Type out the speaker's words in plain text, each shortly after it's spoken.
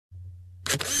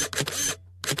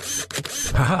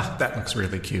That looks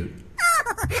really cute.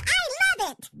 Oh, I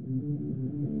love it!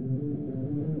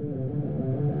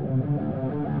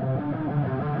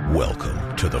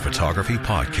 Welcome to the Photography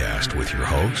Podcast with your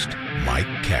host, Mike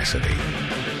Cassidy.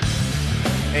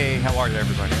 Hey, how are you,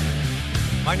 everybody?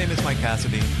 My name is Mike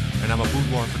Cassidy, and I'm a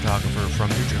boudoir photographer from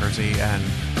New Jersey, and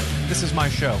this is my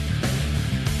show.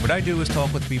 What I do is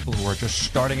talk with people who are just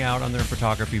starting out on their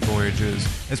photography voyages,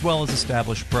 as well as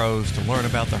established pros, to learn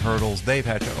about the hurdles they've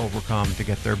had to overcome to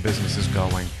get their businesses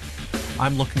going.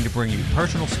 I'm looking to bring you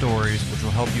personal stories which will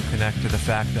help you connect to the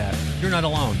fact that you're not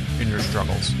alone in your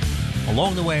struggles.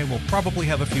 Along the way, we'll probably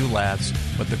have a few laughs,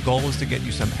 but the goal is to get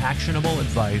you some actionable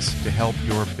advice to help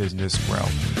your business grow.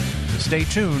 So stay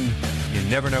tuned. You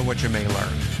never know what you may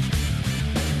learn.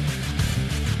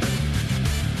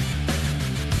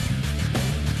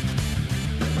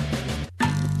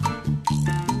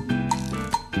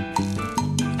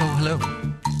 Hello.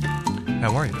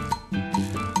 How are you?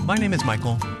 My name is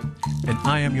Michael, and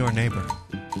I am your neighbor.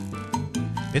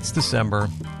 It's December,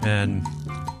 and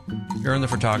you're in the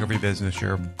photography business.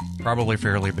 You're probably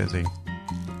fairly busy.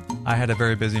 I had a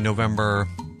very busy November,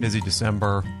 busy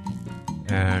December,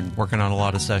 and working on a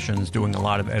lot of sessions, doing a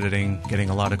lot of editing,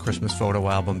 getting a lot of Christmas photo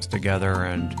albums together,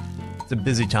 and it's a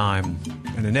busy time.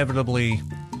 And inevitably,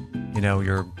 you know,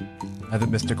 haven't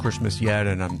missed a Christmas yet,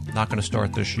 and I'm not going to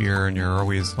start this year, and you're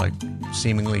always like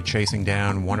seemingly chasing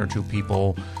down one or two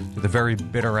people to the very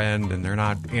bitter end, and they're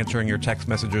not answering your text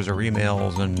messages or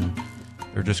emails, and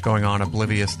they're just going on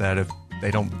oblivious that if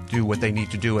they don't do what they need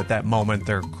to do at that moment,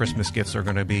 their Christmas gifts are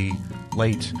going to be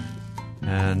late.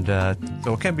 And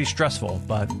so it can be stressful,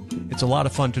 but it's a lot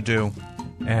of fun to do.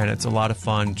 And it's a lot of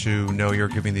fun to know you're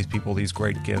giving these people these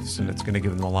great gifts, and it's going to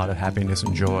give them a lot of happiness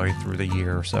and joy through the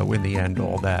year. So in the end,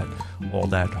 all that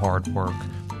hard work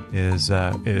is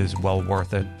well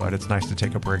worth it. But it's nice to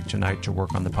take a break tonight to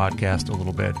work on the podcast a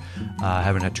little bit. I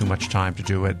haven't had too much time to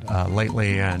do it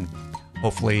lately, and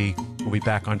hopefully we'll be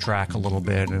back on track a little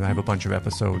bit. And I have a bunch of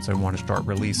episodes I want to start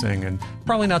releasing, and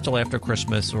probably not till after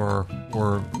Christmas or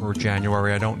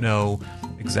January. I don't know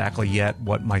exactly yet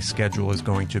what my schedule is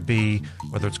going to be,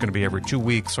 whether it's going to be every 2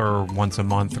 weeks or once a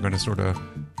month. I'm going to sort of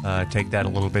take that a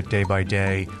little bit day by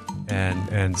day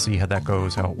and see how that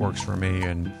goes, how it works for me,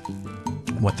 and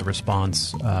what the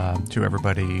response to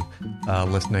everybody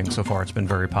listening. So far, it's been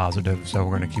very positive, so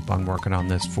we're going to keep on working on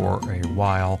this for a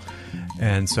while.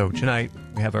 And so tonight,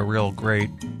 we have a real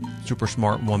great, super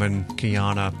smart woman,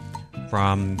 Quianna,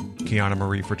 from Quianna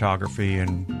Marie Photography,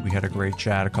 and we had a great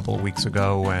chat a couple of weeks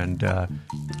ago. And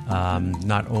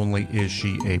not only is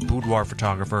she a boudoir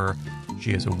photographer,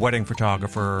 she is a wedding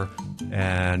photographer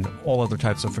and all other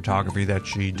types of photography that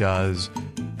she does,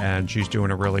 and she's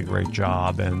doing a really great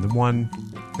job. And the one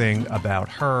thing about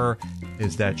her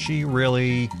is that she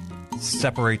really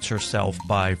separates herself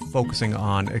by focusing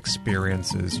on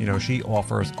experiences. You know, she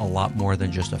offers a lot more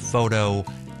than just a photo,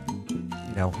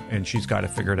 you know, and she's got it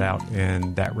figured out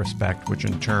in that respect, which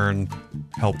in turn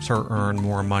helps her earn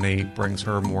more money, brings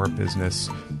her more business.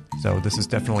 So this is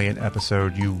definitely an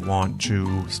episode you want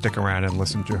to stick around and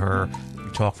listen to her.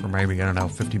 We talk for maybe,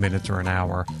 50 minutes or an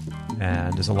hour.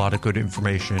 And there's a lot of good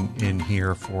information in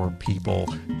here for people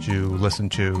to listen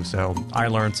to. So I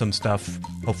learned some stuff.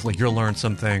 Hopefully you'll learn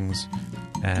some things.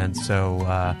 And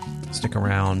so stick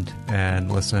around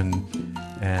and listen.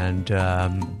 And,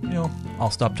 I'll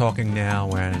stop talking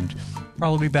now and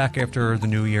probably be back after the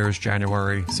New Year's,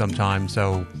 January sometime.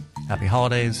 So happy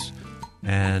holidays.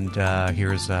 And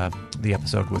here's the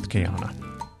episode with Quianna.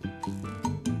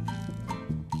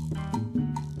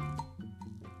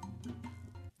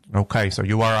 Okay, so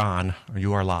you are on, or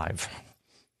you are live.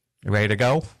 You ready to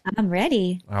go? I'm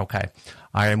ready. Okay.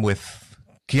 I am with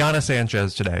Quianna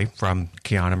Sanchez today from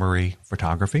Quianna Marie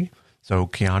Photography. So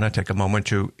Quianna, take a moment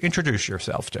to introduce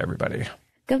yourself to everybody.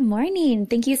 Good morning.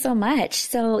 Thank you so much.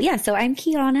 So I'm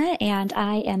Quianna, and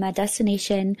I am a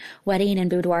destination wedding and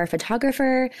boudoir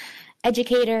photographer,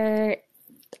 educator,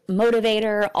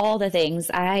 motivator, all the things.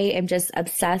 I am just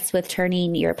obsessed with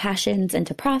turning your passions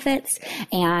into profits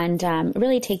and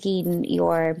really taking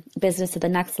your business to the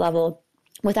next level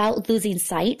without losing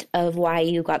sight of why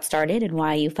you got started and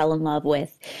why you fell in love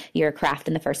with your craft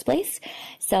in the first place.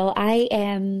 So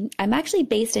I'm actually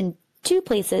based in two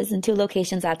places and two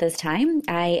locations at this time.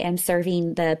 I am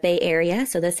serving the Bay Area,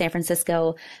 so the San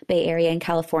Francisco Bay Area in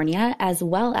California, as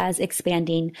well as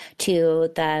expanding to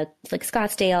the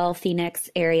Scottsdale, Phoenix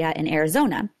area in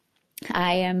Arizona.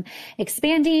 I am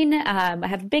expanding. I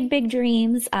have big, big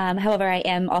dreams. However, I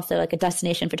am also a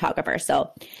destination photographer. So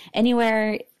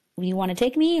anywhere you want to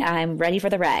take me, I'm ready for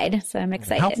the ride. So I'm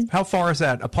excited. How far is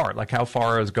that apart? Like how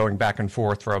far is going back and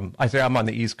forth from, I say I'm on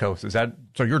the East Coast. Is that,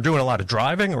 so you're doing a lot of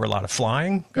driving or a lot of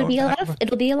flying? It'll be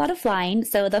a lot of flying.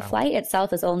 So the flight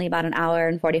itself is only about an hour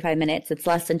and 45 minutes. It's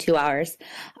less than 2 hours.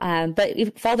 But if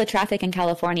you follow the traffic in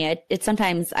California, it's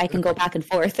sometimes I can go back and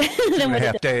forth.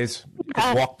 2.5 days.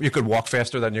 You could walk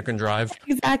faster than you can drive.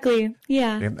 Exactly.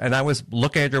 Yeah. And I was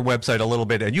looking at your website a little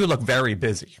bit, and you look very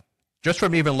busy. Just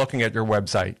from even looking at your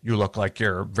website, you look like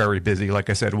you're very busy. Like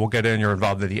I said, we'll get in. You're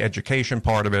involved in the education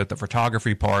part of it, the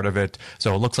photography part of it.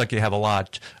 So it looks like you have a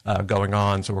lot going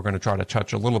on. So we're going to try to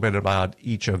touch a little bit about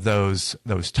each of those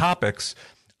topics.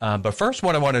 But first,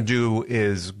 what I want to do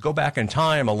is go back in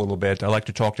time a little bit. I like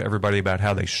to talk to everybody about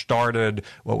how they started,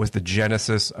 what was the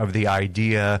genesis of the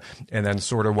idea, and then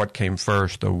sort of what came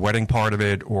first, the wedding part of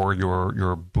it or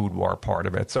your boudoir part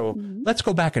of it. So let's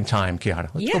go back in time,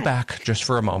 Quianna. Let's go back just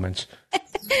for a moment.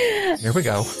 Here we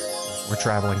go. We're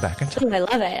traveling back in time. Ooh, I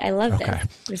love it. I love it.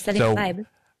 We're setting a vibe.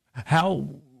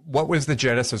 What was the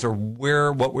genesis, or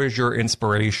what was your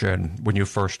inspiration when you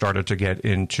first started to get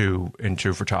into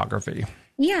photography?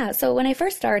 Yeah. So when I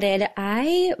first started,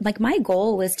 my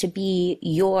goal was to be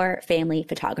your family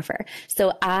photographer.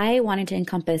 So I wanted to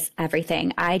encompass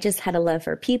everything. I just had a love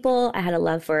for people. I had a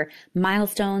love for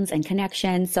milestones and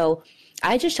connections. So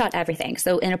I just shot everything.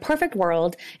 So in a perfect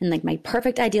world, and like my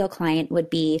perfect ideal client would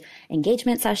be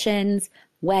engagement sessions,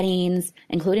 weddings,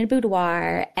 including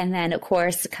boudoir. And then of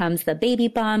course comes the baby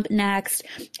bump next.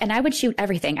 And I would shoot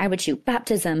everything. I would shoot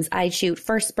baptisms. I'd shoot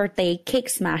first birthday cake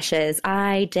smashes.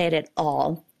 I did it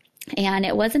all. And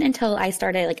it wasn't until I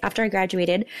started, like after I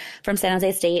graduated from San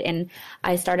Jose State and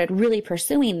I started really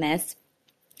pursuing this,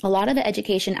 a lot of the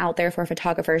education out there for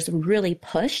photographers really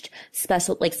pushed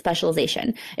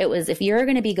specialization. It was, if you're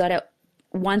going to be good at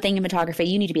one thing in photography,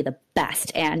 you need to be the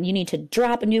best, and you need to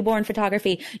drop newborn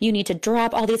photography. You need to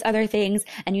drop all these other things,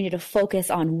 and you need to focus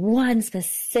on one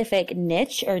specific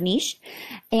niche.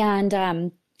 And I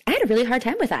had a really hard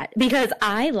time with that because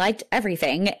I liked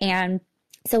everything. And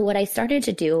so what I started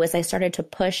to do was I started to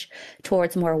push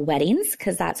towards more weddings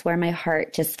because that's where my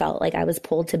heart just felt like I was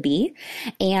pulled to be.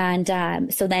 And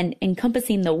so then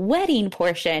encompassing the wedding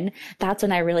portion, that's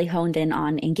when I really honed in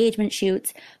on engagement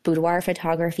shoots, boudoir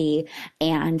photography,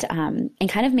 and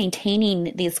kind of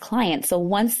maintaining these clients. So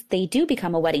once they do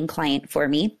become a wedding client for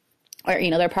me, or,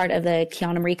 they're part of the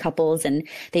Quianna Marie couples and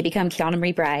they become Quianna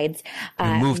Marie brides.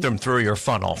 You moved them through your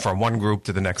funnel from one group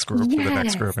to the next group to the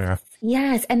next group. Yeah.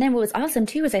 Yes. And then what was awesome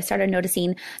too is I started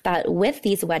noticing that with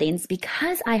these weddings,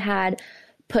 because I had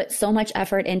put so much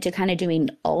effort into kind of doing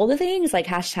all the things, like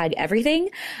hashtag everything,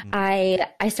 I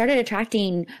started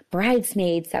attracting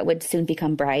bridesmaids that would soon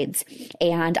become brides.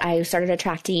 And I started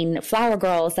attracting flower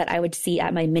girls that I would see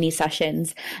at my mini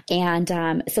sessions. And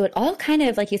so it all kind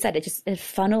of, like you said, it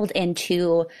funneled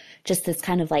into just this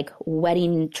kind of like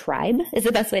wedding tribe is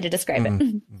the best way to describe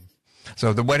it.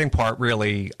 So the wedding part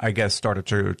really, I guess, started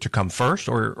to come first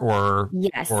or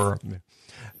yes.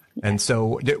 And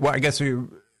so I guess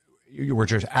you were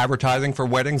just advertising for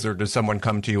weddings, or did someone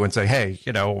come to you and say, hey,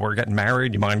 we're getting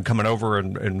married. You mind coming over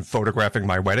and photographing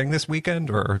my wedding this weekend?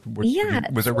 Or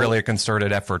was it really a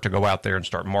concerted effort to go out there and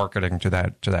start marketing to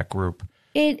that group?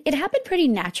 It happened pretty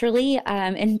naturally.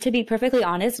 And to be perfectly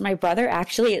honest, my brother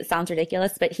actually, it sounds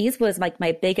ridiculous, but he was like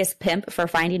my biggest pimp for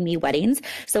finding me weddings.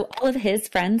 So all of his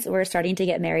friends were starting to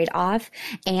get married off,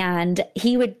 and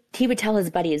he would tell his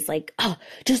buddies like, oh,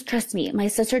 just trust me. My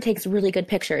sister takes really good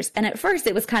pictures. And at first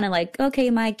it was kind of like, okay,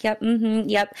 Mike, yep.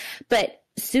 Yep. But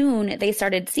soon they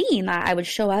started seeing that I would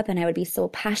show up and I would be so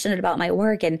passionate about my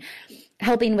work and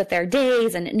helping with their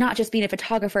days, and not just being a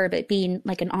photographer, but being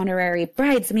like an honorary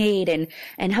bridesmaid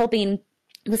and helping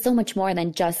with so much more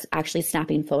than just actually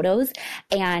snapping photos.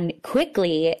 And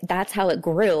quickly, that's how it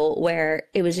grew, where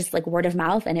it was just like word of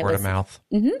mouth, and word of mouth.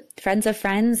 Friends of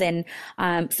friends. And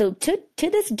so to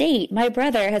this date, my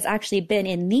brother has actually been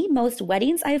in the most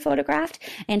weddings I photographed,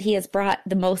 and he has brought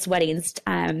the most weddings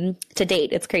to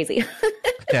date. It's crazy.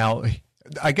 Now,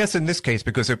 I guess in this case,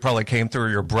 because it probably came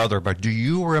through your brother, but do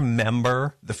you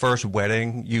remember the first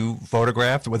wedding you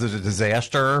photographed? Was it a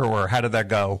disaster, or how did that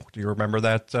go? Do you remember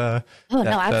that? No,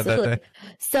 absolutely.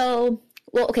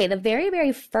 The very,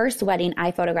 very first wedding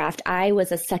I photographed, I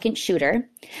was a second shooter,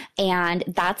 and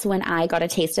that's when I got a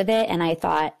taste of it. And I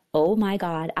thought, oh my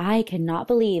God, I cannot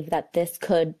believe that this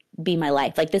could be my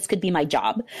life. Like this could be my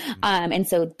job. And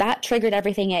so that triggered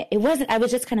everything. I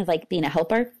was just kind of like being a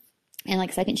helper and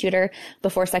like second shooter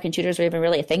before second shooters were even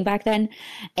really a thing back then.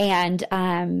 And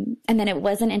then it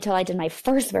wasn't until I did my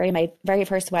very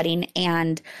first wedding.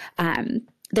 And,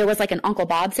 there was like an Uncle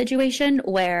Bob situation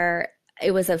where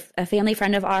it was a family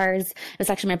friend of ours. It was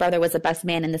actually my brother was the best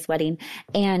man in this wedding.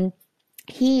 And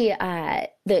he,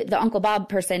 the Uncle Bob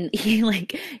person, he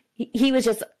was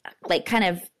just like kind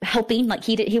of helping. Like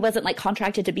he wasn't like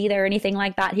contracted to be there or anything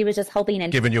like that. He was just helping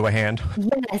and giving you a hand.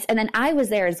 Yes. And then I was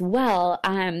there as well.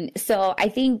 So I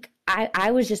think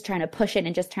I was just trying to push it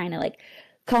and just trying to like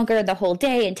conquer the whole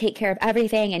day and take care of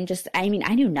everything. And just, I mean,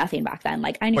 I knew nothing back then.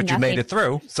 Like I knew nothing. But you made it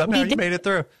through. Somehow you made it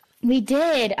through. We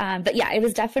did. But yeah, it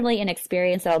was definitely an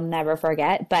experience that I'll never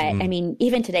forget. But I mean,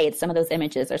 even today, it's some of those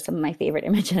images are some of my favorite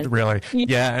images. Really?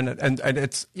 Yeah. And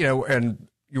it's, you know, and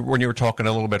when you were talking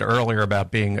a little bit earlier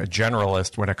about being a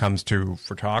generalist when it comes to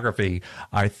photography,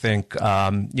 I think,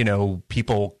 you know,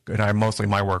 people, and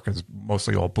my work is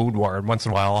mostly all boudoir. And once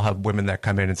in a while, I'll have women that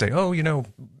come in and say, oh, you know,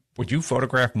 would you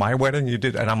photograph my wedding? You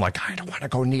did. And I'm like, I don't want to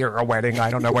go near a wedding.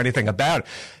 I don't know anything about it.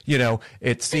 You know,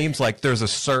 it seems like there's a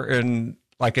certain,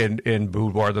 like in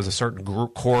boudoir, there's a certain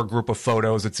core group of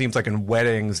photos. It seems like in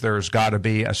weddings, there's got to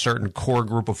be a certain core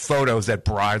group of photos that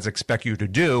brides expect you to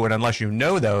do. And unless you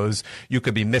know those, you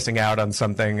could be missing out on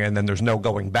something. And then there's no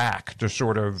going back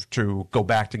to go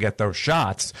back to get those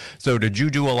shots. So did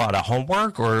you do a lot of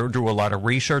homework or do a lot of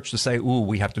research to say, ooh,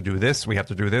 we have to do this, we have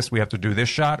to do this, we have to do this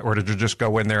shot? Or did you just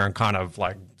go in there and kind of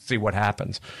like see what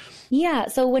happens? Yeah.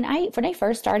 So when I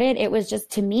first started, it was just,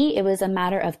 to me, it was a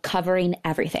matter of covering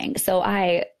everything. So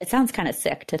it sounds kind of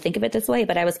sick to think of it this way,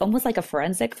 but I was almost like a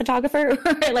forensic photographer.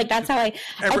 Like that's how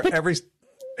every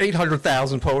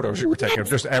 800,000 photos you were taking,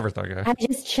 just everything. Yeah.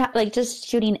 I just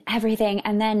shooting everything.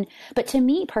 And then, but to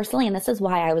me personally, and this is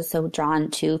why I was so drawn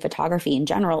to photography in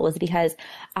general, was because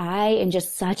I am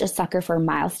just such a sucker for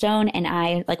milestone, and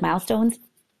I like milestones.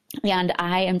 And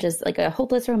I am just like a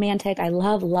hopeless romantic. I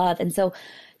love love. And so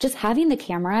just having the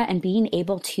camera and being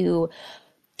able to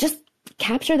just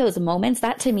capture those moments,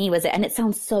 that to me was it. And it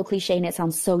sounds so cliche and it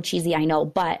sounds so cheesy, I know,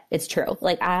 but it's true.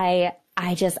 Like I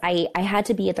had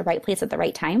to be at the right place at the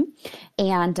right time.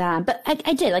 And, but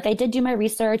I did do my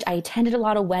research. I attended a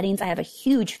lot of weddings. I have a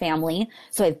huge family,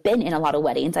 so I've been in a lot of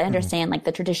weddings. I understand like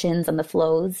the traditions and the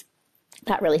flows.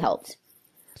 That really helped.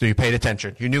 So you paid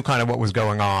attention. You knew kind of what was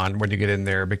going on when you get in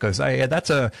there, because that's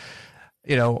a,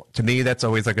 you know, to me, that's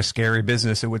always like a scary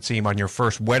business, it would seem, on your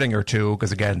first wedding or two,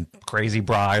 because again, crazy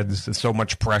brides, there's so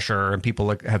much pressure and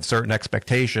people have certain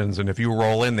expectations. And if you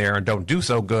roll in there and don't do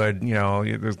so good, you know,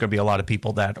 there's going to be a lot of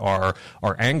people that are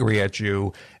angry at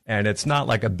you. And it's not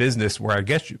like a business where I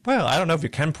guess I don't know if you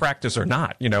can practice or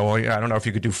not. You know, I don't know if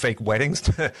you could do fake weddings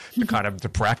to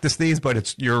practice these, but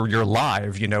it's you're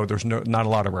live. You know, there's not a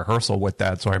lot of rehearsal with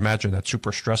that. So I imagine that's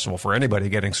super stressful for anybody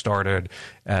getting started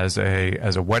as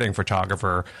a wedding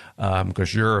photographer,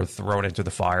 because you're thrown into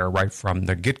the fire right from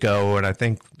the get go. And I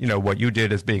think, you know, what you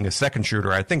did as being a second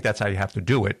shooter, I think that's how you have to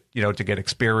do it. You know, to get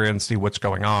experience, see what's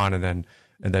going on, and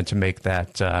then to make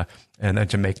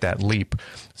that leap.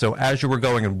 So as you were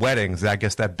going in weddings, I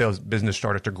guess that business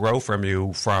started to grow from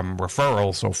you from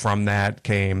referrals. So from that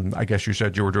came, I guess you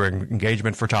said you were doing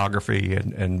engagement photography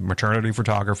and maternity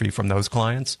photography from those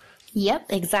clients. Yep,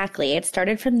 exactly. It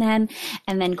started from them.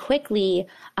 And then quickly,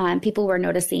 people were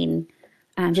noticing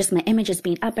just my images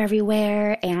being up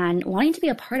everywhere and wanting to be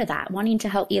a part of that, wanting to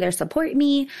help either support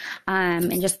me,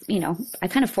 and just, you know, I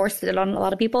kind of forced it on a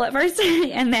lot of people at first.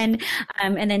 and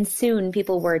then soon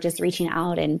people were just reaching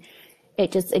out, and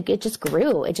it just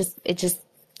grew. It just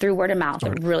through word of mouth.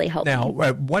 It really helped me. Now,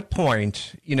 at what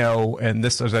point, you know, and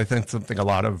this is, I think, something a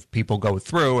lot of people go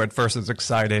through. At first, it's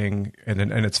exciting and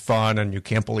it's fun, and you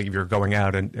can't believe you're going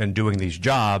out and doing these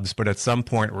jobs. But at some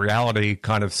point, reality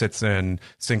kind of sinks in,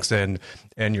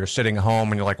 and you're sitting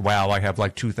home and you're like, wow, I have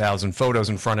like 2,000 photos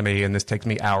in front of me, and this takes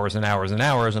me hours and hours and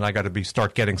hours, and I got to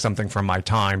start getting something from my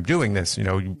time doing this. You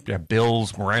know, you have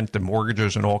bills, rent, and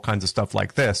mortgages, and all kinds of stuff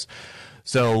like this.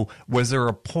 So was there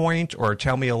a point, or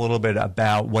tell me a little bit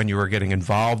about when you were getting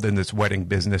involved in this wedding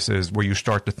businesses, where you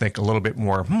start to think a little bit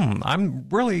more, I'm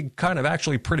really kind of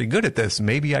actually pretty good at this.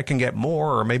 Maybe I can get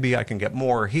more, or maybe I can get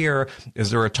more here.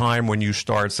 Is there a time when you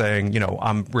start saying, you know,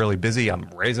 I'm really busy, I'm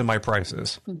raising my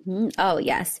prices? Mm-hmm. Oh,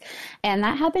 yes. And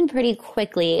that happened pretty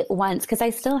quickly once, because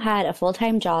I still had a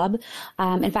full-time job.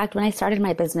 In fact, when I started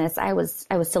my business, I was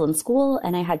still in school,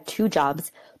 and I had 2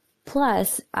 jobs.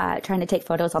 Plus, trying to take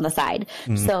photos on the side.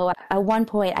 Mm-hmm. So at one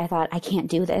point I thought, I can't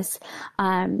do this.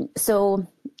 So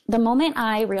the moment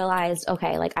I realized,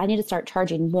 okay, like I need to start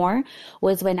charging more,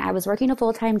 was when I was working a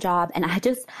full-time job, and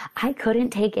I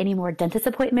couldn't take any more dentist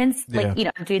appointments. Yeah. Like, you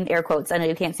know, I'm doing air quotes. I know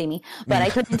you can't see me, but I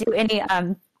couldn't do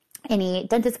any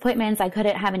dentist appointments. I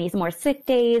couldn't have any more sick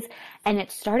days. And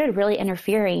it started really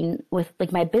interfering with,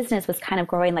 like, my business was kind of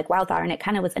growing like wildfire, and it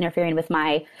kind of was interfering with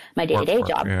my day-to-day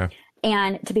job. Yeah.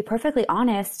 And to be perfectly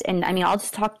honest, and I mean, I'll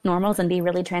just talk normals and be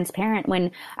really transparent.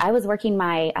 When I was working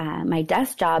my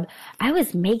desk job, I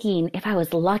was making, if I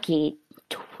was lucky,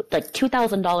 like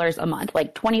 $2,000 a month,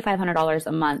 like $2,500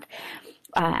 a month.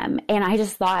 And I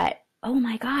just thought, oh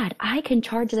my God, I can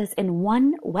charge this in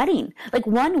one wedding. Like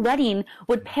one wedding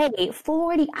would pay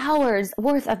 40 hours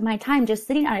worth of my time just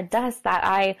sitting at a desk that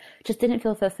I just didn't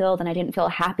feel fulfilled and I didn't feel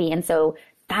happy. And so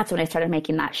that's when I started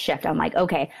making that shift. I'm like,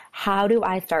 okay, how do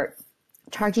I start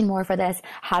charging more for this?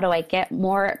 How do I get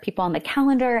more people on the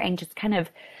calendar and just kind of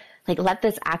like let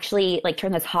this actually like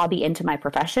turn this hobby into my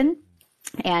profession?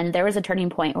 And there was a turning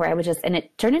point where I was just, and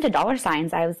it turned into dollar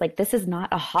signs. I was like, this is not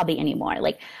a hobby anymore.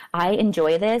 Like I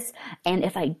enjoy this. And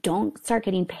if I don't start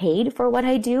getting paid for what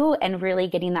I do and really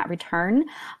getting that return,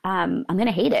 I'm going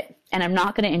to hate it and I'm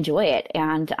not going to enjoy it.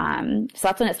 And so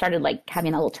that's when it started like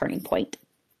having a little turning point.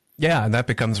 Yeah, and that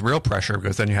becomes real pressure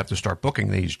because then you have to start booking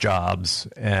these jobs.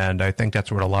 And I think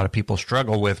that's what a lot of people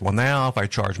struggle with. Well, now if I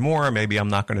charge more, maybe I'm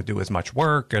not going to do as much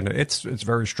work. And it's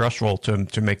very stressful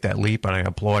to make that leap. And I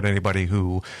applaud anybody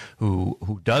who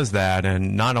does that.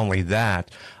 And not only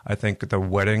that, I think the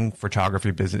wedding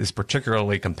photography business is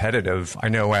particularly competitive. I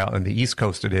know out in the East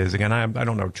Coast it is. Again, I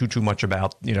don't know too much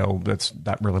about, that's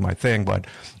not really my thing. But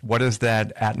what is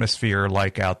that atmosphere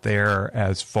like out there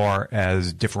as far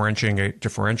as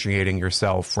differentiating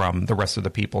yourself from the rest of the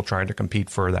people trying to compete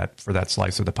for that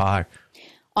slice of the pie?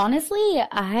 Honestly,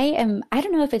 I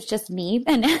don't know if it's just me,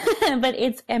 but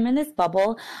I'm in this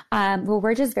bubble where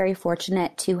we're just very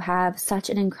fortunate to have such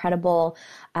an incredible,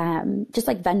 just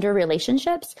like vendor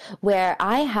relationships where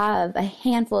I have a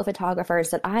handful of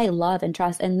photographers that I love and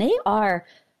trust, and they are,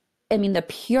 I mean, the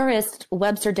purest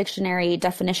Webster Dictionary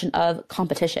definition of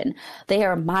competition. They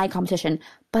are my competition,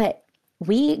 but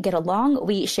we get along.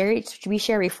 We share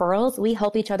referrals. We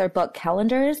help each other book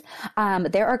calendars.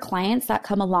 There are clients that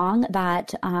come along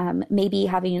that maybe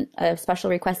having a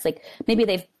special request, like maybe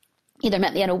they've either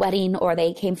met me at a wedding or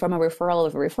they came from a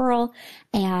referral,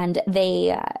 and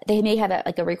they may have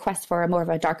a request for more of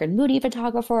a dark and moody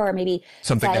photographer, or maybe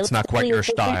something that's not quite your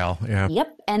style. Yeah.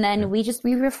 Yep. And then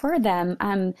we refer them.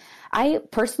 I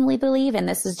personally believe, and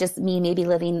this is just me maybe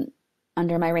living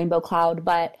under my rainbow cloud,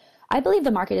 but I believe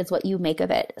the market is what you make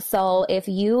of it. So if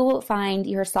you find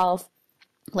yourself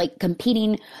like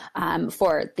competing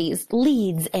for these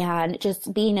leads and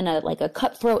just being in a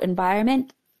cutthroat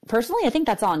environment, personally, I think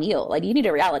that's on you. Like you need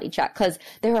a reality check because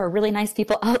there are really nice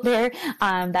people out there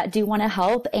that do want to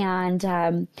help.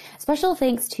 And special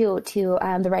thanks to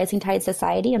the Rising Tide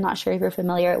Society. I'm not sure if you're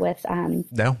familiar with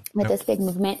this big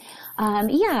movement.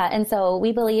 And so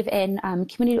we believe in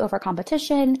community over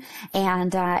competition,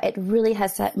 and it really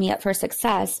has set me up for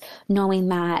success, knowing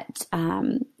that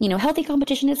healthy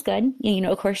competition is good.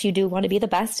 Of course, you do want to be the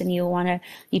best, and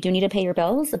you do need to pay your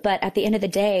bills. But at the end of the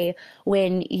day,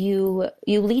 when you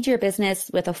lead your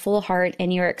business with a full heart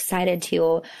and you're excited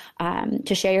to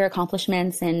share your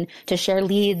accomplishments and to share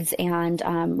leads and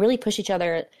really push each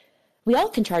other, we all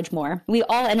can charge more.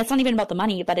 And it's not even about the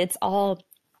money, but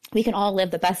we can all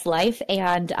live the best life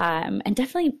and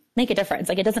definitely make a difference.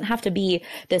 Like it doesn't have to be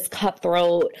this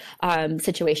cutthroat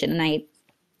situation. And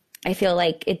I feel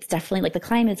like it's definitely like the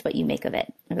climate is what you make of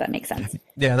it, if that makes sense.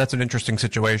 Yeah, that's an interesting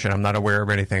situation. I'm not aware of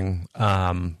anything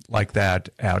like that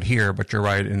out here, but you're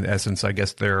right. In essence, I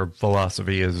guess their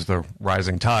philosophy is the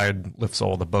rising tide lifts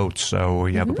all the boats. So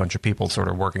you have a bunch of people sort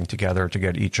of working together to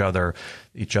get each other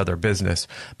business.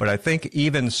 But I think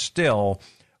even still,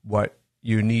 what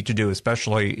you need to do,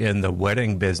 especially in the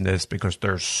wedding business, because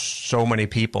there's so many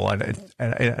people.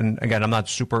 And again, I'm not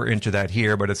super into that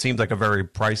here, but it seems like a very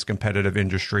price competitive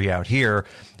industry out here.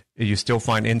 You still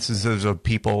find instances of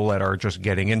people that are just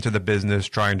getting into the business,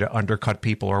 trying to undercut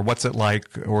people, or what's it like?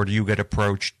 Or do you get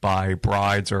approached by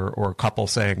brides or a couple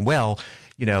saying, well,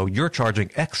 you're charging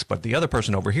X, but the other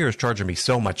person over here is charging me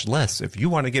so much less. If you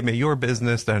want to give me your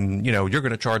business, then, you're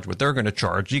going to charge what they're going to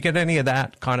charge. Do you get any of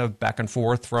that kind of back and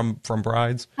forth from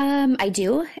brides? I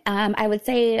do. I would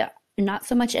say not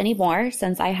so much anymore,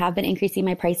 since I have been increasing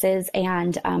my prices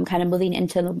and kind of moving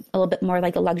into a little bit more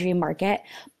like the luxury market.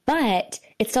 But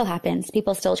it still happens.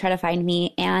 People still try to find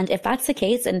me. And if that's the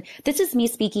case, and this is me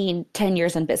speaking 10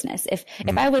 years in business. If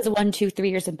I was 1, 2, 3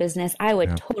 years in business, I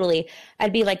would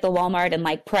I'd be like the Walmart and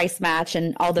like price match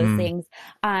and all those things.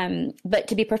 But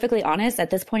to be perfectly honest,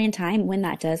 at this point in time, when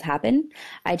that does happen,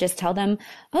 I just tell them,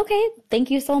 okay,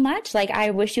 thank you so much. Like, I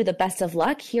wish you the best of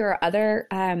luck. Here are other,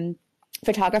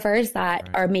 photographers that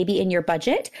are maybe in your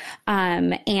budget.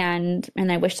 And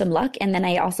I wish them luck. And then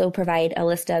I also provide a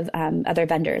list of other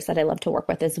vendors that I love to work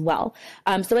with as well.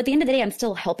 So at the end of the day, I'm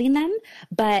still helping them.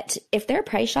 But if they're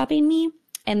price shopping me,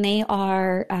 and they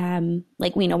are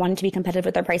like, you know, wanting to be competitive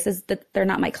with their prices, that they're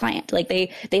not my client. Like they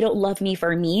don't love me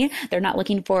for me. They're not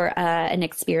looking for an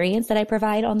experience that I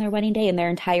provide on their wedding day and their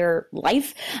entire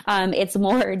life. It's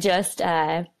more just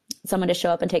someone to show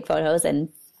up and take photos, and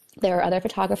there are other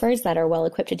photographers that are well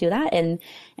equipped to do that, and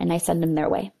I send them their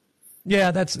way.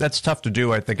 Yeah, that's tough to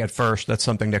do. I think at first that's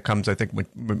something that comes, I think, with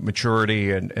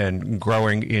maturity and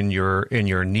growing in your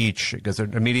niche, because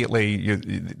immediately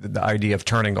the idea of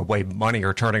turning away money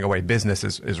or turning away business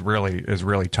is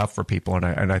really tough for people,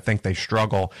 and I think they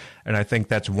struggle. And I think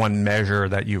that's one measure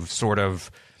that you've sort of,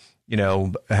 you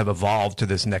know, have evolved to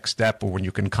this next step, when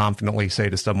you can confidently say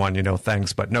to someone, you know,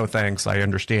 thanks, but no thanks. I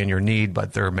understand your need,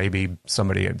 but there may be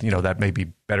somebody, you know, that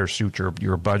maybe better suit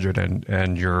your budget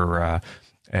and your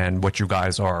and what you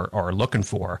guys are looking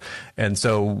for. And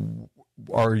so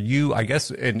are you, I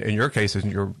guess in your case,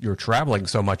 you're traveling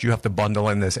so much, you have to bundle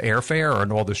in this airfare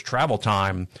and all this travel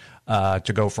time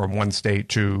to go from one state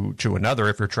to another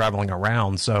if you're traveling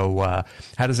around. So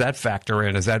how does that factor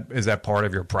in? Is that part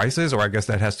of your prices, or I guess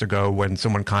that has to go when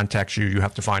someone contacts you, you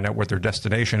have to find out what their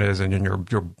destination is, and then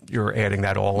you're adding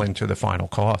that all into the final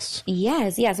costs.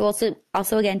 Yes. Well, so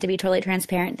also, again, to be totally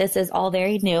transparent, this is all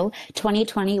very new.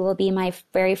 2020 will be my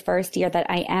very first year that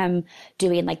I am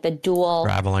doing like the dual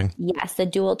traveling. Yes, the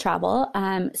dual travel.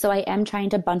 So I am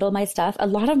trying to bundle my stuff. A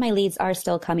lot of my leads are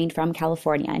still coming from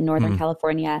California, Northern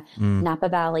California, Napa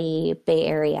Valley, Bay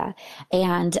Area.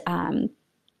 And,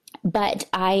 but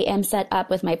I am set up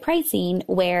with my pricing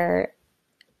where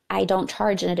I don't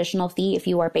charge an additional fee if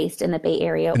you are based in the Bay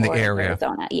Area or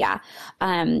Arizona. Yeah.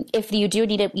 If you do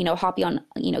need to, you know, hop you on,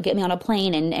 you know, get me on a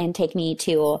plane and take me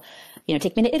to, you know,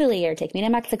 take me to Italy or take me to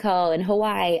Mexico and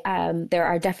Hawaii, there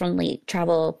are definitely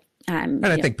travel. And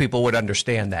I think people would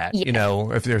understand that, you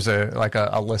know, if there's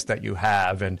a list that you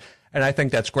have, and I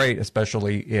think that's great,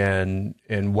 especially in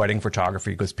wedding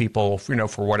photography, because people, you know,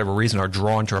 for whatever reason are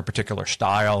drawn to a particular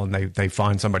style, and they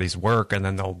find somebody's work, and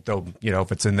then they'll you know,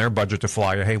 if it's in their budget to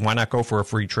fly, hey, why not go for a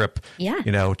free trip,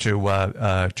 you know, to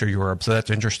Europe? So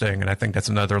that's interesting. And I think that's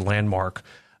another landmark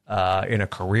in a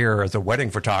career as a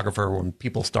wedding photographer, when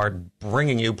people start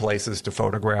bringing you places to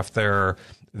photograph their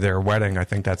wedding. I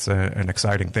think that's an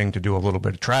exciting thing to do. A little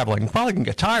bit of traveling probably can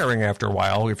get tiring after a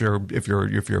while if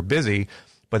you're busy.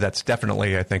 But that's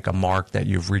definitely, I think, a mark that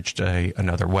you've reached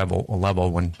another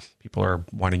level when people are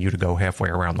wanting you to go halfway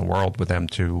around the world with them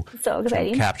to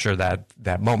capture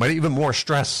that moment. Even more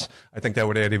stress. I think that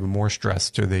would add even more stress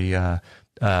to the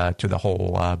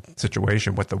whole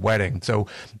situation with the wedding. So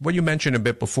what you mentioned a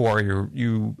bit before,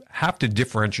 you have to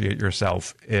differentiate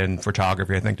yourself in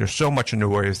photography. I think there's so much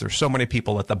noise. There's so many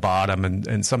people at the bottom,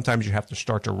 and sometimes you have to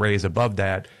start to raise above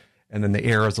that. And then the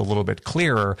air is a little bit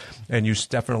clearer. And you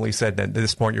definitely said that at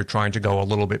this point you're trying to go a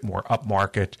little bit more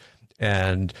upmarket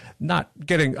and not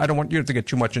getting, I don't want you to get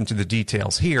too much into the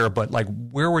details here, but like,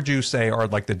 where would you say are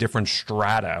like the different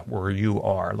strata where you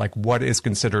are? Like, what is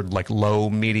considered like low,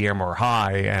 medium, or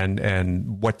high?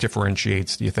 And what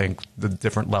differentiates, do you think, the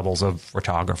different levels of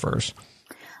photographers?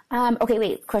 Okay,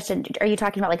 wait, question. Are you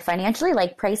talking about like financially,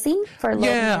 like pricing for low?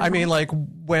 Yeah, I mean, like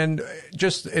when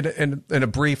just in a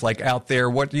brief, like out there,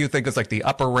 what do you think is like the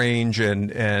upper range,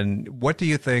 and what do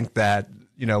you think that,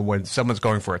 you know, when someone's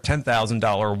going for a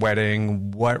 $10,000 wedding,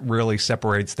 what really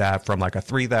separates that from like a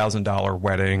 $3,000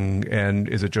 wedding? And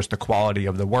is it just the quality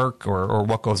of the work, or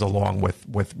what goes along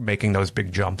with making those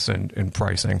big jumps in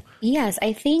pricing? Yes,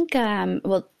 I think,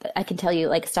 well, I can tell you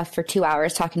like stuff for 2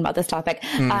 hours talking about this topic.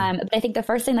 But I think the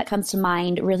first thing that comes to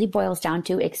mind really boils down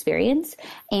to experience,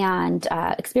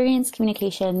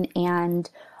 communication, and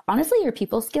honestly, your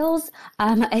people skills.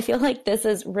 I feel like this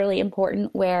is really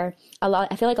important, where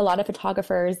I feel like a lot of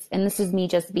photographers, and this is me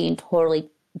just being totally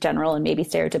general and maybe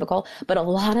stereotypical, but a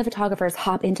lot of photographers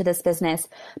hop into this business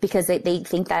because they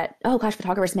think that, oh gosh,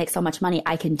 photographers make so much money,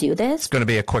 I can do this. It's going to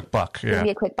be a quick buck. Yeah. It's going to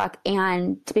be a quick buck.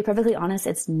 And to be perfectly honest,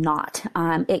 it's not.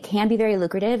 It can be very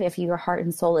lucrative if your heart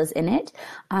and soul is in it.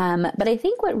 But I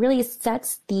think what really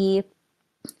sets the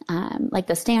like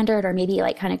the standard, or maybe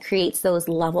like kind of creates those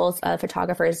levels of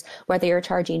photographers, whether you're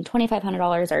charging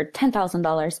 $2,500 or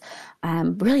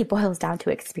 $10,000, really boils down to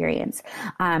experience.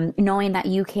 Knowing that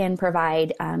you can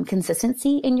provide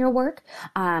consistency in your work.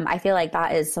 I feel like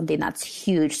that is something that's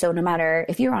huge. So no matter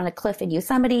if you're on a cliff in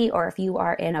Yosemite, or if you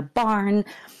are in a barn,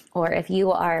 or if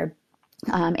you are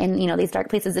in, you know, these dark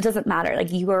places, it doesn't matter.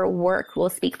 Like, your work will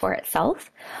speak for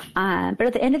itself. But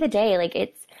at the end of the day, like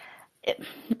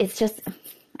it's just,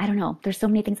 I don't know. There's so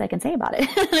many things I can say about it.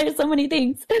 There's so many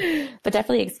things, but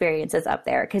definitely experience is up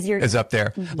there, because is up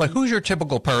there. Mm-hmm. Like, who's your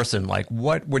typical person? Like,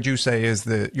 what would you say is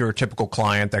your typical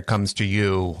client that comes to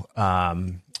you?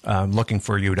 looking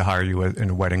for you to hire you in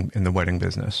the wedding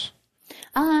business?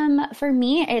 For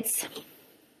me, it's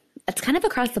kind of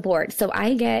across the board. So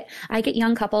I get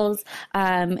young couples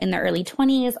in their early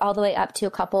 20s all the way up to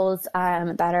couples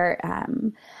that are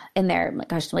in their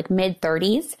mid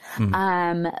 30s.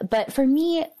 But for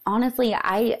me, honestly,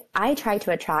 I try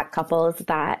to attract couples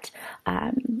that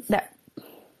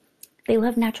they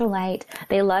love natural light.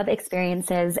 They love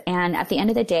experiences. And at the end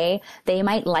of the day, they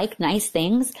might like nice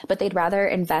things, but they'd rather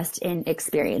invest in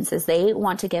experiences. They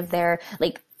want to give their,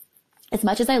 as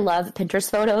much as I love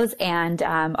Pinterest photos and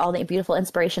all the beautiful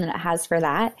inspiration that it has for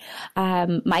that,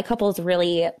 my couples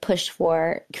really push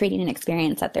for creating an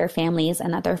experience that their families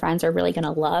and that their friends are really going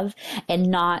to love, and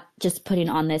not just putting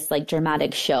on this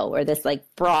dramatic show or this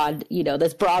broad,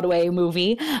 this Broadway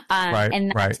movie.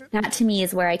 That to me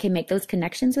is where I can make those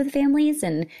connections with families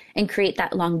and create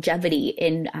that longevity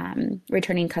in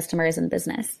returning customers and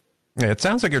business. Yeah, it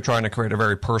sounds like you're trying to create a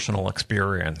very personal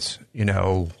experience,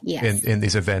 Yes. in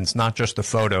these events, not just the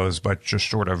photos, but just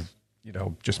sort of,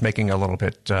 just making a little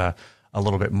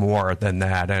bit more than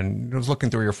that. And I was looking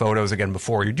through your photos again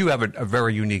before. You do have a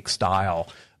very unique style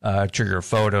to your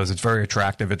photos. It's very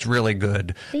attractive. It's really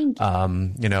good. Thank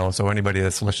you. So anybody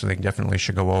that's listening definitely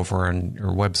should go over on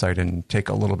your website and take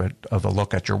a little bit of a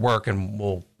look at your work, and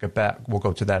we'll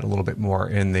go to that a little bit more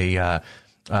in the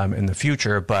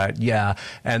future. But yeah.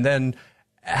 And then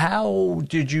how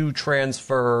did you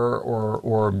transfer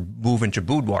or move into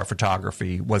boudoir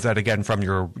photography? Was that again from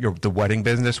the wedding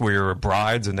business where you were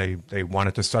brides and they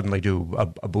wanted to suddenly do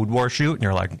a boudoir shoot and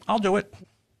you're like, I'll do it?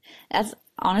 That's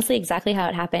honestly exactly how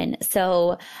it happened.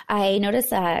 So I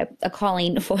noticed a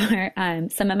calling for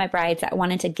some of my brides that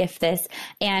wanted to gift this.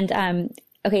 And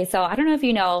okay, so I don't know if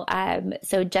you know,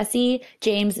 so Jessie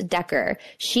James Decker,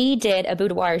 she did a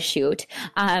boudoir shoot,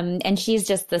 and she's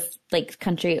just this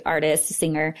country artist,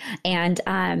 singer, and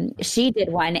she did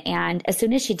one, and as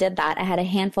soon as she did that, I had a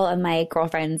handful of my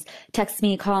girlfriends text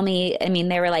me, call me. I mean,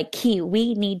 they were like, Key,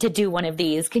 we need to do one of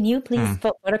these. Can you please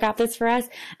photograph this for us?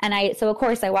 And so of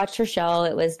course I watched her show.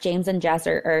 It was James and Jess,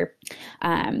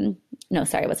 no,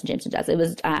 sorry, it wasn't James and Jess. It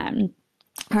was,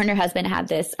 her and her husband had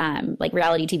this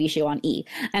reality TV show on E.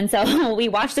 And so we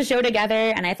watched the show together,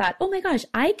 and I thought, oh my gosh,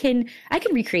 I can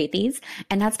recreate these.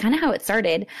 And that's kind of how it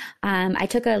started. I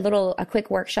took a quick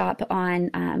workshop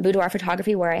on boudoir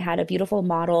photography where I had a beautiful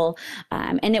model.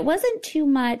 And it wasn't too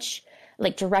much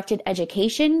directed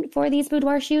education for these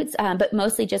boudoir shoots, but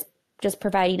mostly just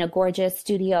providing a gorgeous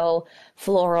studio,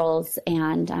 florals,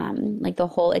 and the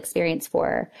whole experience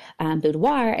for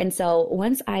boudoir. And so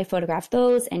once I photographed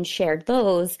those and shared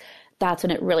those, that's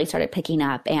when it really started picking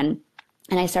up. And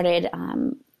I started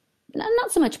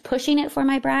not so much pushing it for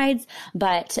my brides,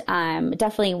 but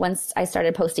definitely once I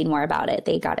started posting more about it,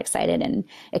 they got excited and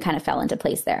it kind of fell into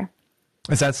place there.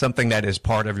 Is that something that is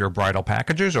part of your bridal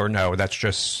packages, or no, that's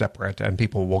just separate and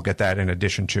people will get that in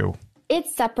addition to?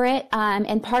 It's separate.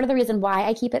 And part of the reason why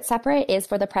I keep it separate is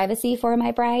for the privacy for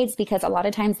my brides, because a lot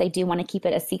of times they do want to keep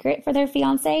it a secret for their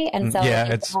fiance. And so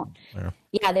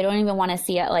they don't even want to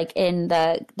see it in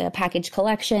the package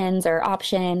collections or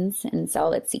options. And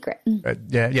so it's secret.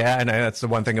 Yeah. And that's the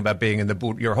one thing about being in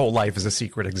your whole life is a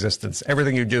secret existence.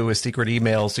 Everything you do is secret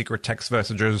emails, secret text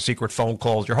messages, secret phone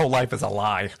calls. Your whole life is a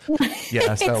lie.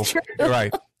 Yeah. So you're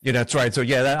right. Yeah, that's right. So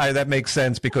yeah, that makes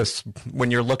sense, because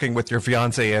when you're looking with your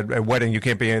fiance at a wedding, you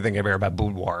can't be anything ever about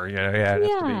boudoir.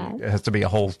 It has to be a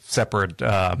whole separate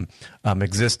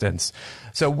existence.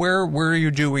 So where are you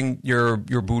doing your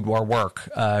boudoir work?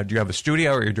 Do you have a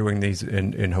studio, or are you doing these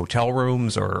in hotel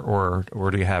rooms, or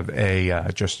do you have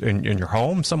just in your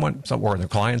home, or in the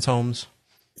clients' homes?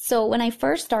 So when I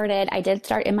first started, I did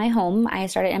start in my home. I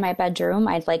started in my bedroom.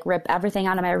 I'd rip everything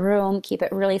out of my room, keep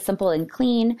it really simple and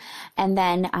clean. And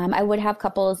then I would have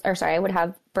I would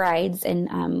have brides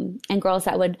and girls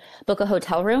that would book a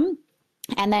hotel room.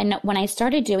 And then when I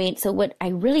started what I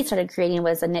really started creating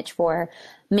was a niche for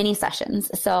mini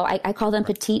sessions. So I call them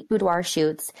petite boudoir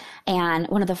shoots. And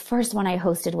one of the first one I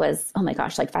hosted was, oh my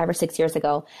gosh, 5 or 6 years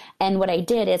ago. And what I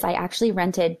did is I actually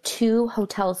rented 2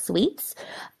 hotel suites.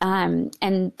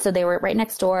 And so they were right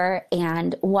next door.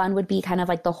 And one would be kind of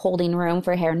the holding room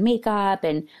for hair and makeup.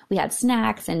 And we had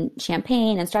snacks and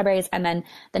champagne and strawberries. And then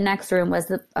the next room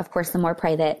was, of course, the more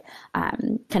private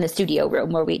kind of studio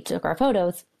room where we took our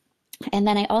photos. And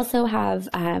then I also have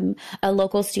a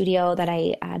local studio that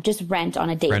I just rent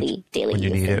on a daily when you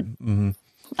use. need it.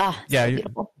 Mm-hmm.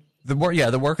 Beautiful.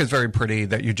 The work is very pretty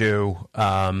that you do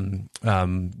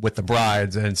with the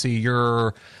brides. And see,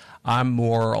 I'm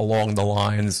more along the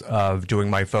lines of doing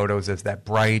my photos as that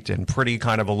bright and pretty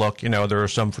kind of a look. You know, there are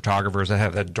some photographers that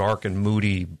have that dark and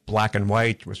moody black and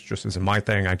white, which just isn't my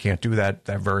thing. I can't do that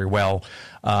very well.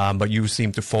 But you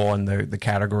seem to fall in the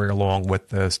category along with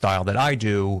the style that I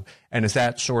do. And is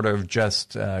that sort of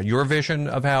just your vision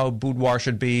of how boudoir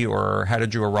should be, or how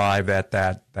did you arrive at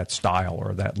that style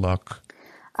or that look?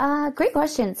 Great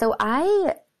question. So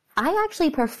I actually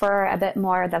prefer a bit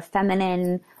more the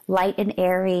feminine, light and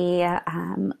airy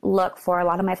look for a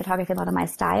lot of my photography, a lot of my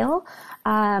style.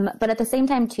 But at the same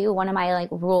time, too, one of my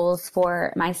rules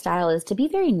for my style is to be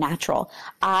very natural.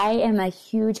 I am a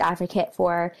huge advocate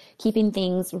for keeping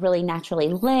things really naturally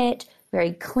lit,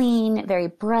 very clean, very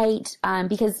bright,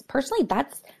 because personally,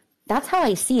 that's how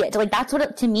I see it. That's what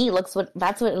it, to me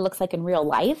that's what it looks like in real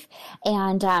life.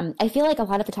 And I feel like a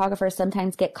lot of photographers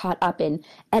sometimes get caught up in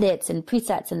edits and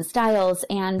presets and styles,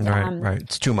 and right.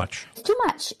 It's too much. It's too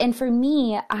much. And for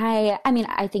me,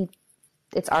 I think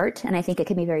it's art, and I think it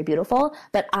can be very beautiful,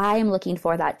 but I am looking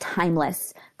for that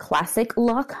timeless classic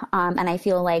look. And I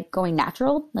feel like going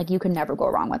natural, you can never go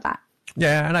wrong with that.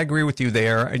 Yeah, and I agree with you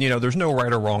there. And, there's no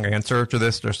right or wrong answer to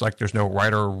this. There's no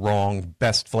right or wrong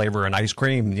best flavor in ice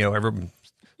cream.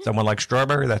 Someone likes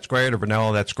strawberry, that's great, or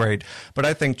vanilla, that's great. But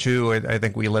I think, too, I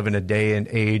think we live in a day and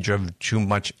age of too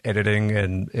much editing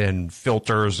and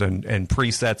filters and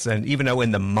presets. And even though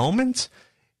in the moment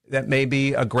that may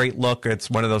be a great look, it's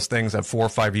one of those things that 4 or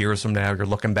 5 years from now, you're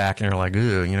looking back and you're like,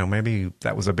 maybe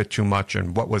that was a bit too much.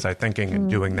 And what was I thinking in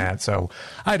doing that? So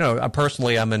I don't know.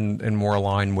 Personally, I'm in more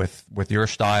line with your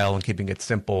style and keeping it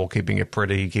simple, keeping it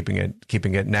pretty, keeping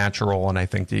it natural. And I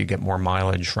think that you get more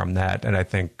mileage from that. And I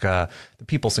think the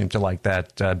people seem to like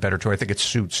that better too. I think it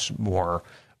suits more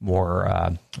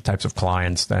types of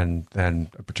clients than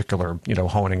a particular,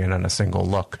 honing in on a single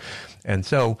look. And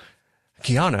so,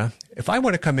 Quianna, if I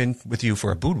want to come in with you for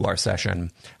a boudoir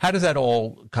session, how does that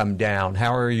all come down?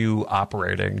 How are you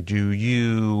operating? Do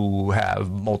you have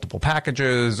multiple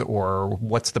packages, or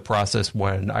what's the process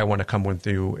when I want to come with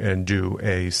you and do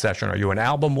a session? Are you an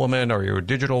album woman? Are you a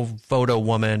digital photo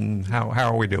woman? How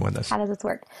are we doing this? How does this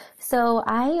work? So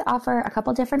I offer a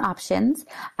couple different options.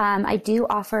 I do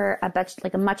offer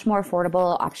a much more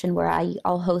affordable option where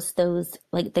I'll host those,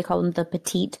 they call them the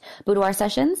petite boudoir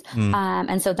sessions.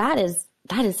 And so that is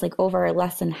over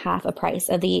less than half a price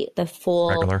of the full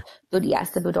regular.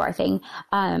 The boudoir thing,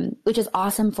 which is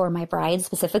awesome for my brides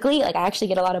specifically. I actually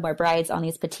get a lot of my brides on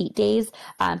these petite days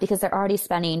because they're already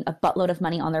spending a buttload of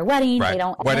money on their wedding. Right.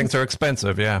 Weddings are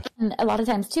expensive, yeah. A lot of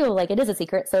times too, it is a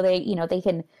secret, so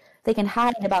they can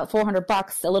hide about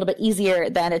 $400 a little bit easier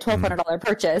than a $1,200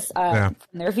 purchase from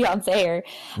their fiance.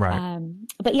 Right.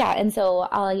 But yeah, and so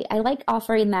I like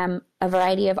offering them a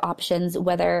variety of options,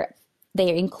 whether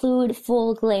they include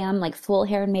full glam, full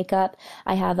hair and makeup.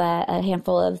 I have a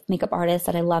handful of makeup artists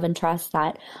that I love and trust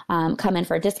that come in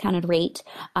for a discounted rate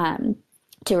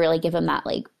to really give them that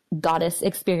goddess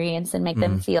experience and make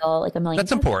them feel like a million.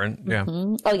 That's important. Yeah.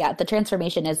 Mm-hmm. Oh yeah. The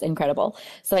transformation is incredible.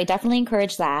 So I definitely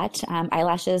encourage that.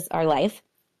 Eyelashes are life.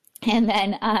 And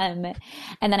then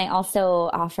I also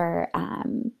offer,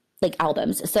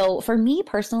 albums. So for me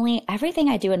personally, everything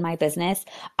I do in my business,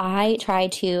 I try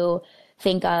to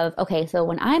think of, okay, so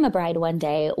when I'm a bride one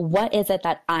day, what is it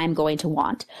that I'm going to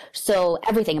want? So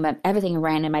everything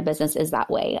ran in my business is that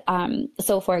way.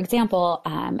 So for example,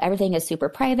 everything is super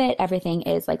private. Everything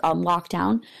is on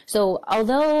lockdown. So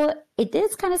although it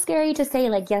is kind of scary to say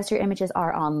yes, your images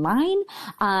are online,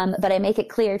 but I make it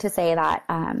clear to say that,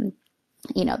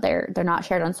 they're not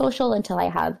shared on social until I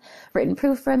have written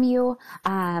proof from you.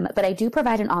 But I do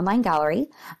provide an online gallery,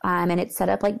 and it's set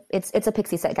up it's a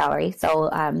pixie set gallery.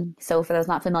 So for those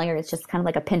not familiar, it's just kind of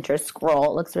like a Pinterest scroll.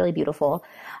 It looks really beautiful.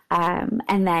 And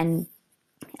then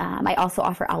I also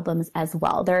offer albums as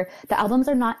well. The albums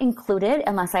are not included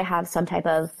unless I have some type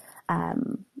of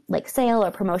sale or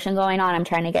promotion going on. I'm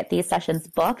trying to get these sessions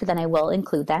booked, then I will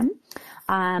include them.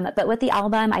 But with the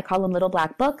album, I call them little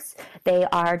black books. They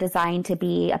are designed to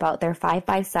be they're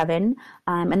 5x7,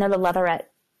 and they're the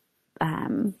leatherette,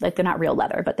 they're not real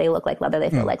leather, but they look like leather. They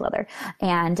feel like leather.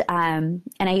 And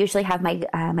I usually have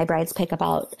my brides pick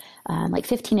about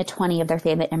 15 to 20 of their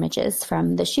favorite images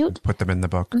from the shoot. Put them in the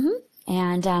book. Mm-hmm.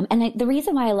 And the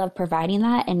reason why I love providing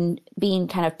that and being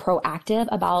kind of proactive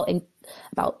about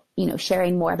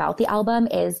sharing more about the album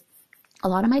is a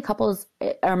lot of my couples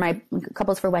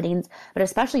for weddings, but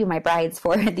especially my brides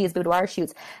for these boudoir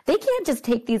shoots, they can't just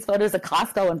take these photos of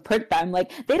Costco and print them.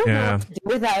 They don't know what to do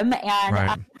with them. And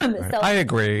right. So I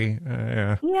agree.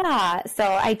 Yeah.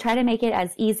 So I try to make it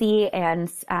as easy and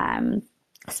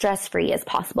stress-free as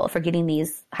possible for getting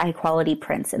these high quality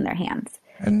prints in their hands.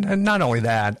 And not only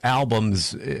that,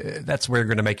 albums, that's where you're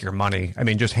going to make your money. I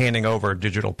mean, just handing over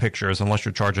digital pictures, unless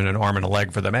you're charging an arm and a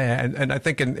leg for them. And I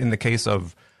think in the case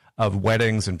of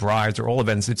weddings and brides or all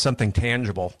events, it's something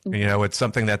tangible. You know, it's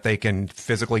something that they can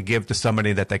physically give to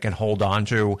somebody that they can hold on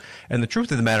to. And the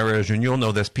truth of the matter is, and you'll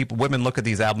know this, women look at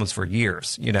these albums for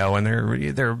years, you know, and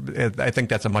I think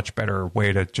that's a much better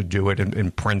way to do it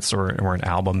in prints or in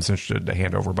albums instead to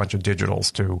hand over a bunch of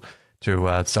digitals to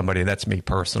somebody. That's me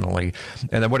personally.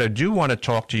 And then what I do want to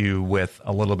talk to you with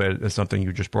a little bit is something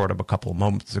you just brought up a couple of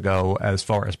moments ago as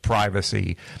far as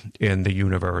privacy in the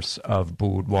universe of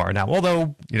boudoir. Now,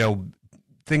 although, you know,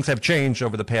 things have changed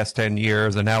over the past 10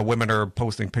 years and now women are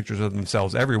posting pictures of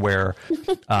themselves everywhere,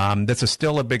 this is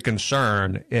still a big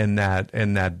concern in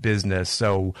that business.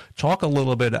 So talk a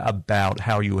little bit about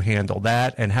how you handle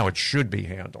that and how it should be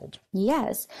handled.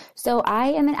 Yes. So I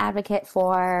am an advocate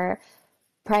for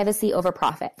privacy over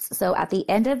profits. So at the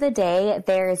end of the day,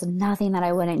 there is nothing that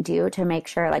I wouldn't do to make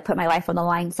sure, like put my life on the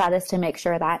line status to make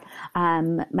sure that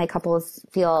my couples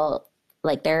feel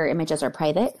like their images are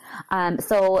private.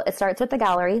 So it starts with the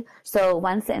gallery. So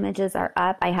once the images are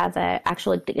up, I have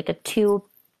actually like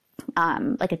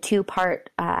a two-part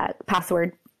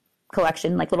password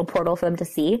collection, like little portal for them to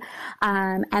see.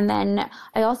 And then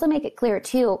I also make it clear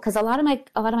too, because a lot of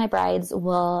my brides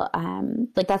will,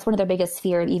 like that's one of their biggest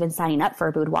fear of even signing up for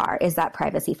a boudoir is that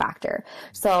privacy factor.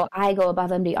 So I go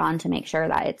above and beyond to make sure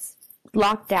that it's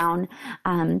locked down.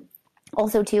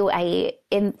 Also too,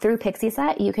 through Pixie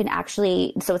you can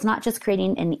actually, so it's not just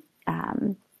creating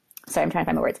sorry, I'm trying to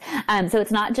find my words. So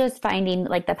it's not just finding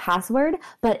like the password,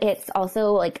 but it's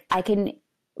also like I can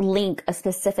link a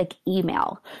specific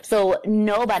email. So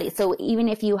even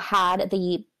if you had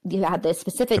the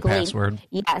specific link, password.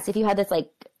 Yes, if you had this like,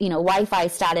 you know, Wi-Fi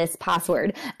status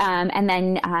password, and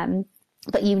then,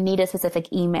 but you need a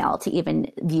specific email to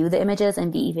even view the images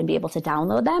and even be able to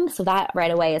download them. So that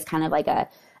right away is kind of like an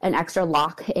extra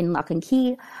lock and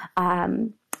key.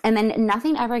 And then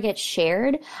nothing ever gets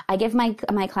shared. I give my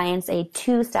clients a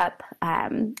 2-step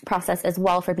process as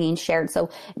well for being shared.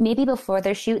 So maybe before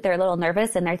their shoot, they're a little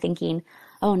nervous and they're thinking,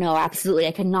 oh no, absolutely,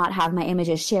 I cannot have my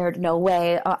images shared. No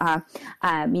way.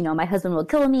 You know, my husband will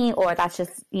kill me, or that's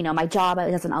just, you know, my job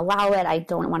doesn't allow it. I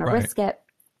don't want to risk it.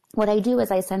 What I do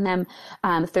is I send them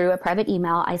through a private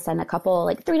email. I send a couple,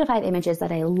 like 3 to 5 images that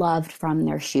I loved from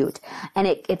their shoot. And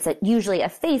it's usually a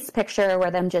face picture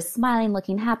where them just smiling,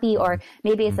 looking happy, or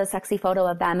maybe it's a sexy photo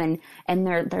of them and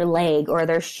their leg or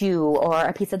their shoe or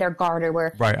a piece of their garter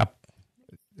where. Right.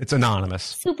 It's anonymous.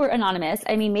 Super anonymous.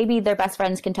 I mean, maybe their best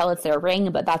friends can tell it's their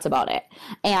ring, but that's about it.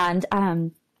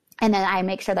 And then I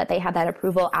make sure that they have that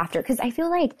approval after, because I feel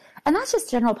like, and that's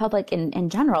just general public in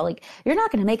general, like you're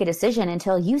not going to make a decision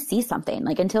until you see something,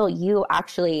 like until you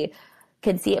actually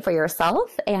can see it for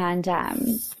yourself. And,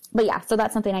 but yeah, so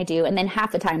that's something I do. And then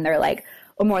half the time they're like,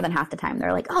 or more than half the time,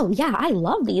 they're like, oh yeah, I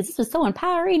love these. This is so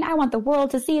empowering. I want the world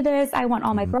to see this. I want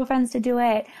all my girlfriends to do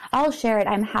it. I'll share it.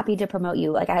 I'm happy to promote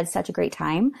you. Like I had such a great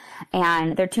time,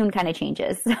 and their tune kind of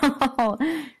changes.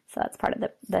 So that's part of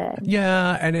the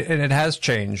yeah, and it has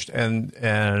changed,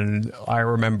 and I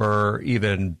remember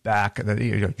even back,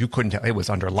 you couldn't tell, it was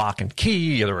under lock and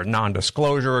key. There were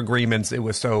non-disclosure agreements. It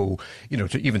was so, you know,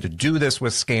 to do this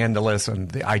was scandalous,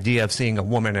 and the idea of seeing a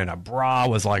woman in a bra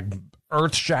was like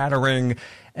earth-shattering.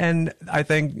 And I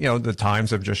think, you know, the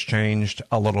times have just changed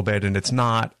a little bit, and it's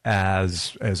not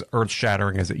as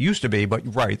earth-shattering as it used to be.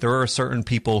 But right, there are certain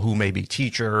people who may be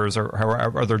teachers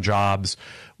or other jobs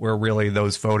where really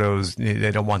those photos,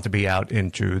 they don't want to be out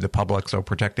into the public. So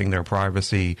protecting their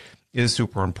privacy is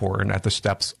super important at the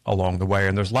steps along the way.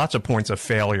 And there's lots of points of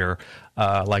failure,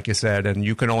 like you said, and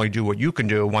you can only do what you can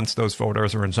do once those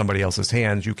photos are in somebody else's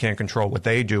hands. You can't control what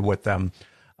they do with them.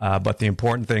 But the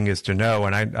important thing is to know,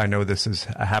 and I know this has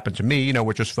happened to me, you know,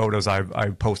 with just photos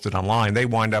I've posted online, they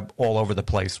wind up all over the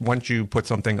place. Once you put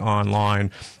something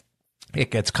online, it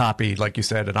gets copied, like you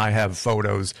said, and I have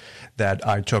photos that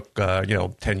I took,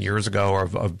 10 years ago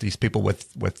of these people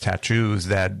with tattoos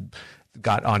that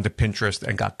got onto Pinterest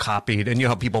and got copied. And you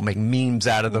know how people make memes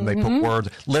out of them. They put words,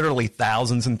 literally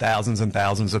thousands and thousands and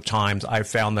thousands of times. I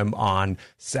found them on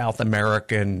South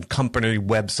American company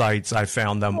websites. I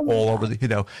found them all over the, you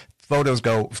know, photos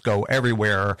go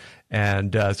everywhere.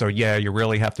 And so, yeah, you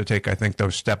really have to take, I think,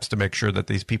 those steps to make sure that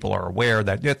these people are aware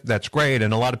that that's great.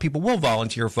 And a lot of people will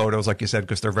volunteer photos, like you said,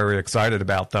 because they're very excited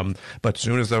about them. But as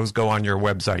soon as those go on your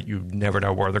website, you never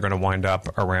know where they're going to wind up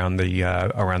around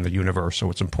the universe. So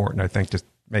it's important, I think, to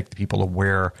make the people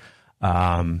aware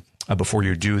before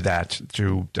you do that,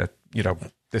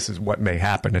 this is what may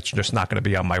happen. It's just not going to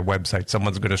be on my website.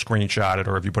 Someone's going to screenshot it,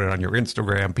 or if you put it on your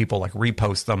Instagram, people like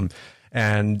repost them.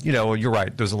 And, you're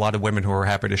right. There's a lot of women who are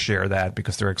happy to share that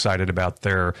because they're excited about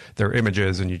their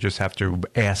images, and you just have to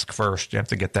ask first. You have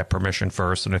to get that permission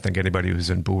first. And I think anybody who's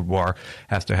in boudoir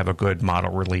has to have a good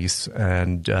model release.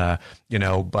 And,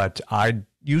 but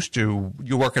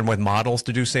you're working with models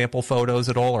to do sample photos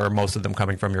at all, or are most of them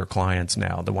coming from your clients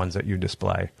now, the ones that you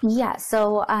display? Yeah.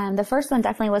 So the first one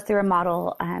definitely was through a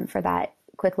model for that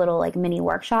quick little like mini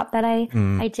workshop that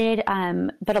I did.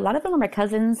 But a lot of them are my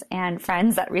cousins and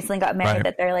friends that recently got married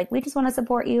that they're like, we just want to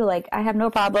support you. Like, I have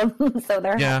no problem. So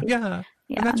they're happy. Yeah.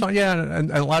 And that's fine. Yeah. And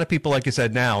a lot of people, like you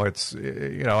said, now it's,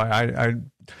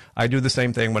 I do the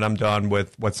same thing when I'm done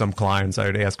with some clients. I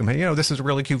would ask them, hey, this is a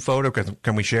really cute photo.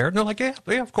 Can we share it? And they're like,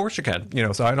 yeah, of course you can.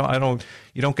 So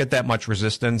you don't get that much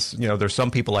resistance. There's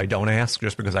some people I don't ask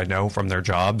just because I know from their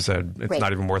jobs that it's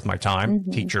not even worth my time.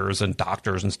 Teachers and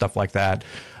doctors and stuff like that,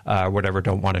 whatever,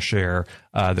 don't want to share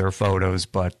their photos.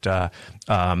 But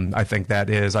I think that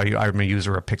is, I'm a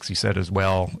user of Pixie Set as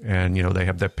well. And, they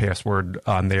have their password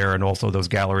on there. And also those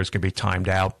galleries can be timed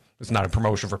out. It's not a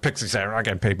promotion for Pixie Set. I'm not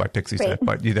getting paid by Pixie Set,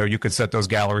 but you could set those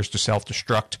galleries to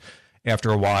self-destruct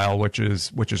after a while, which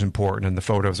is important, and the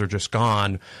photos are just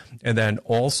gone. And then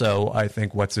also, I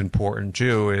think what's important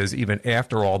too is even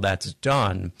after all that's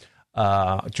done,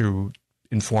 to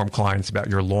inform clients about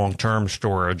your long-term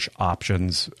storage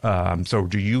options. So,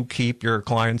 do you keep your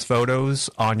clients' photos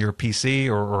on your PC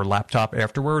or laptop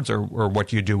afterwards, or what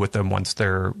do you do with them once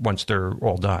they're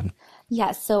all done?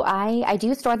 Yes. So I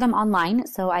do store them online.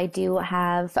 So I do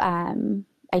have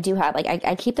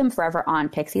I keep them forever on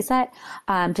Pixie Set,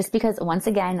 just because once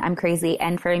again, I'm crazy.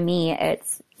 And for me,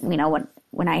 it's,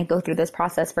 when I go through this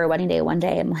process for a wedding day one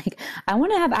day, I'm like, I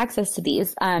want to have access to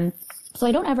these. So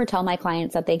I don't ever tell my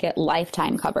clients that they get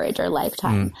lifetime coverage or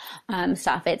lifetime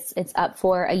stuff. It's up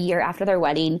for a year after their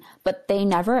wedding, but they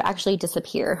never actually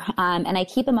disappear. And I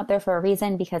keep them up there for a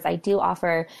reason, because I do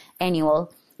offer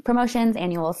annual promotions,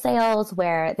 annual sales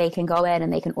where they can go in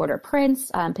and they can order prints.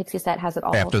 Pixie Set has it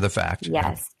all after the fact.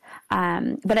 Yes.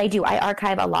 But I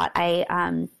archive a lot.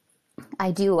 I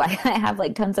have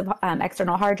like tons of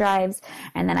external hard drives,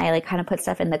 and then I like kind of put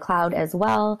stuff in the cloud as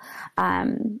well.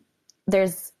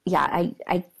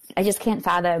 I just can't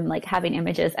fathom like having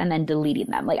images and then deleting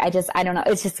them. Like, I don't know.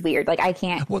 It's just weird. Like, I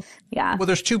can't. Well,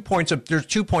 there's two points of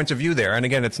view there. And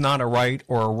again, it's not a right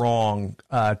or a wrong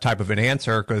type of an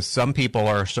answer, because some people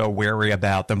are so wary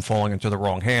about them falling into the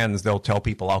wrong hands. They'll tell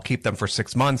people, I'll keep them for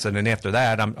 6 months, and then after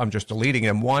that, I'm just deleting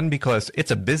them. One, because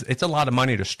it's a lot of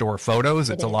money to store photos.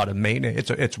 It's a lot of maintenance.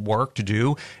 It's work to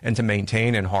do and to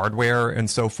maintain, and hardware and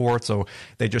so forth. So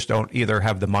they just don't either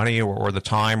have the money or the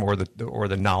time or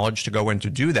the knowledge to go in to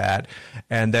do that.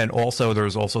 And then also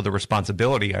there's also the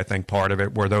responsibility, I think, part of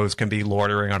it, where those can be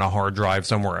loitering on a hard drive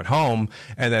somewhere at home.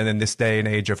 And then in this day and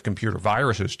age of computer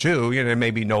viruses too, it may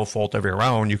be no fault of your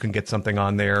own. You can get something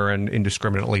on there, and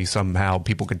indiscriminately somehow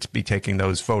people could be taking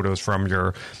those photos from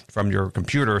your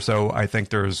computer. So I think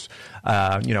there's,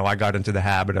 I got into the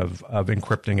habit of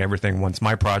encrypting everything. Once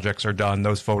my projects are done,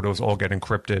 those photos all get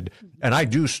encrypted, and I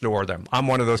do store them. I'm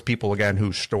one of those people, again,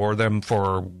 who store them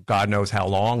for God knows how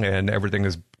long, and everything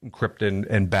is encrypted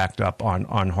and backed up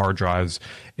on hard drives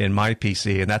in my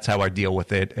PC, and that's how I deal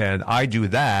with it. And I do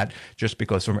that just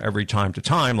because from every time to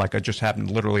time, like it just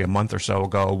happened literally a month or so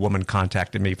ago, a woman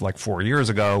contacted me like 4 years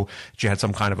ago. She had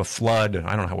some kind of a flood, and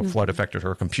I don't know how a flood affected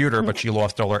her computer, but she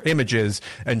lost all her images,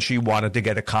 and she wanted to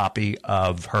get a copy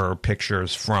of her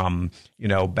pictures from,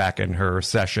 back in her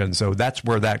session. So that's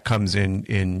where that comes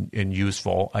in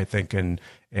useful, I think, and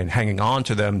hanging on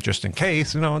to them just in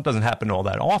case. It doesn't happen all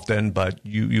that often, but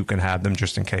you can have them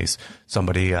just in case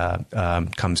somebody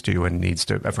comes to you and needs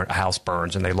to, if a house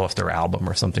burns and they lost their album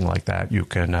or something like that, you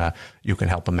can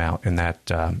help them out in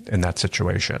that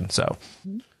situation. So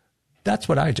that's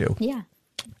what I do. Yeah.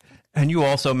 And you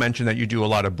also mentioned that you do a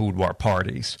lot of boudoir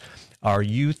parties.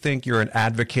 You think you're an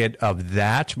advocate of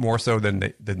that more so than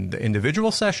the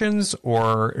individual sessions,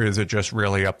 or is it just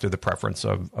really up to the preference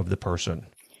of the person?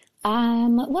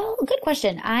 Well, good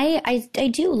question. I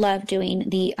do love doing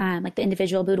the, like the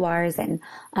individual boudoirs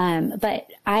but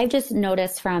I've just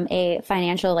noticed from a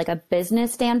financial, like a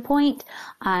business standpoint,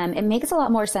 it makes a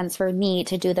lot more sense for me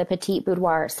to do the petite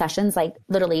boudoir sessions, like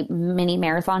literally mini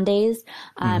marathon days,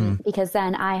 because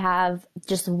then I have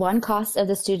just one cost of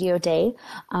the studio day.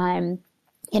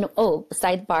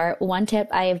 Sidebar, one tip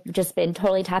I've just been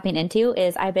totally tapping into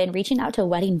is I've been reaching out to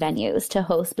wedding venues to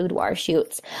host boudoir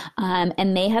shoots.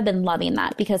 And they have been loving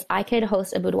that, because I could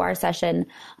host a boudoir session,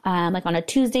 like on a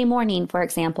Tuesday morning, for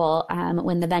example,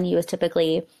 when the venue is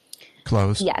typically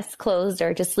Closed. Yes, closed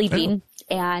or just sleeping.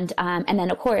 And then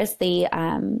of course the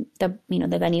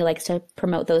venue likes to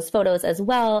promote those photos as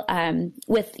well,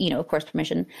 with, of course,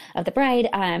 permission of the bride,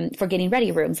 for getting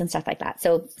ready rooms and stuff like that.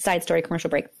 So side story, commercial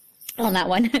break on that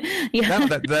one. Yeah.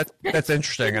 No, that's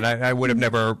interesting. And I would have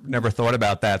never thought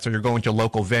about that. So you're going to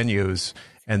local venues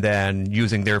and then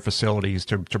using their facilities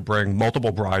to bring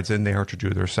multiple brides in there to do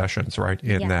their sessions right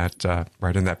in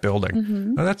that building.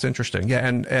 Mm-hmm. Oh, that's interesting. Yeah.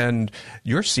 And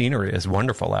your scenery is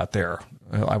wonderful out there.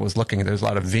 I was looking, there's a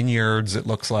lot of vineyards, it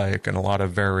looks like, and a lot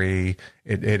of it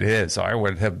is. I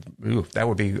would have, that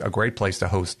would be a great place to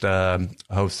host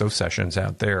those sessions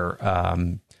out there.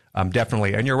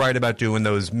 Definitely. And you're right about doing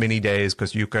those mini days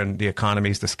because the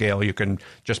economies, the scale, you can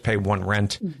just pay one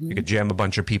rent. Mm-hmm. You could jam a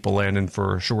bunch of people in and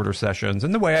for shorter sessions.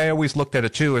 And the way I always looked at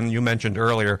it too, and you mentioned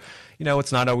earlier,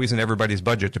 it's not always in everybody's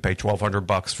budget to pay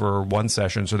 $1,200 for one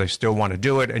session. So they still want to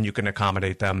do it and you can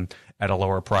accommodate them at a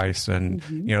lower price. And,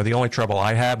 mm-hmm. The only trouble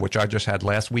I have, which I just had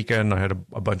last weekend, I had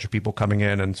a bunch of people coming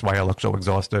in and that's why I look so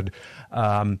exhausted,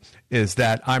 is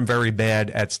that I'm very bad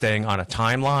at staying on a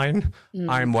timeline. Mm.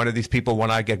 I'm one of these people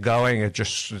when I get going,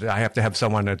 I have to have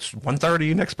someone. It's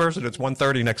 1:30 next person. It's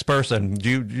 1:30 next person. Do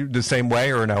you the same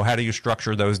way or no? How do you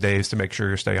structure those days to make sure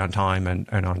you stay on time and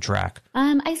on track?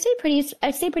 I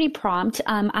stay pretty prompt.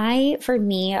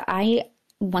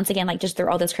 Once again, like just through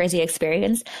all this crazy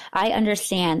experience, I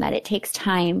understand that it takes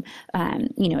time,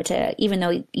 to, even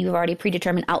though you've already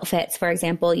predetermined outfits, for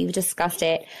example, you've discussed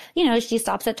it, she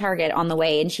stops at Target on the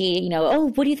way and she,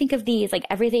 oh, what do you think of these? Like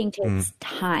everything takes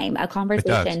time. A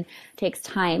conversation takes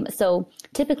time. So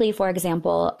typically, for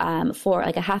example, for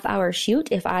like a half-hour shoot,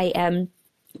 if I am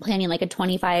planning like a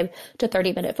 25 to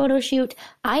 30 minute photo shoot,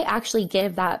 I actually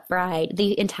give that bride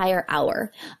the entire hour.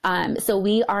 So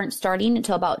we aren't starting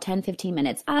until about 10, 15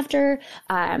 minutes after.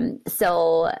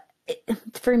 So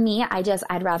for me,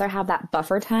 I'd rather have that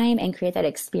buffer time and create that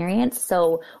experience.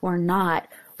 So we're not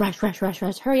rush,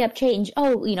 hurry up, change.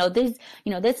 Oh,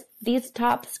 these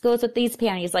tops goes with these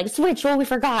panties, like switch. Oh, we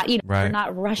forgot, we're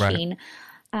not rushing. Right.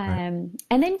 And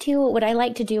then too, what I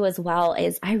like to do as well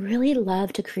is I really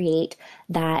love to create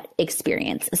that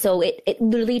experience. So it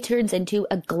literally turns into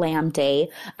a glam day,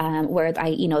 where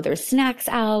there's snacks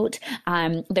out,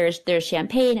 there's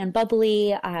champagne and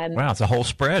bubbly. Wow, it's a whole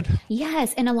spread.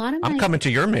 Yes. And a lot of I'm coming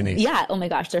to your minis. Yeah. Oh my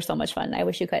gosh, they're so much fun. I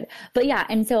wish you could. But yeah.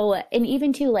 And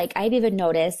even too, like I've even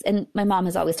noticed, and my mom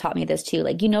has always taught me this too,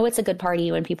 like, it's a good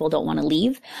party when people don't want to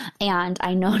leave. And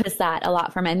I notice that a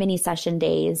lot for my mini session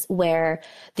days where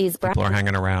these people are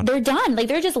hanging around. They're done. Like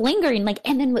they're just lingering. Like,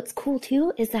 and then what's cool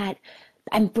too is that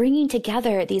I'm bringing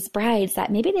together these brides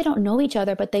that maybe they don't know each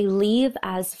other, but they leave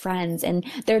as friends and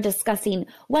they're discussing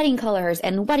wedding colors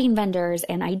and wedding vendors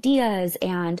and ideas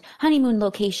and honeymoon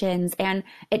locations. And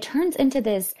it turns into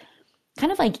this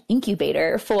kind of like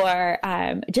incubator for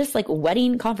just like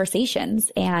wedding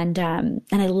conversations. And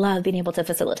I love being able to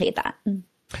facilitate that.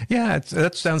 Yeah,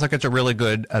 that sounds like it's a really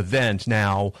good event.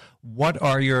 Now, what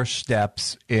are your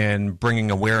steps in bringing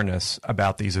awareness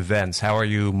about these events? How are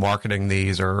you marketing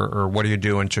these or what are you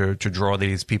doing to draw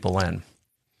these people in?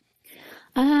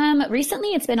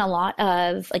 Recently it's been a lot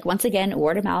of like, once again,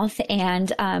 word of mouth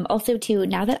and, also too,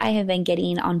 now that I have been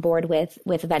getting on board with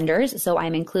vendors. So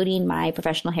I'm including my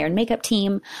professional hair and makeup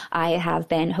team. I have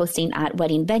been hosting at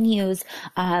wedding venues.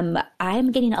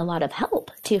 I'm getting a lot of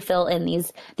help to fill in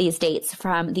these dates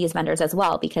from these vendors as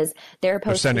well, because they're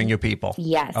sending you people.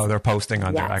 Yes. Oh, they're posting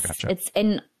on there. I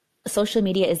gotcha. Social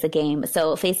media is the game.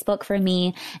 So Facebook for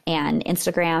me and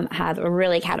Instagram have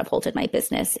really catapulted my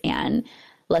business, and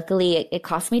luckily, it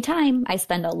costs me time. I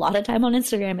spend a lot of time on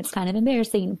Instagram. It's kind of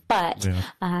embarrassing, but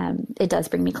it does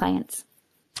bring me clients.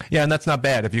 Yeah, and that's not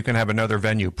bad. If you can have another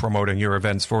venue promoting your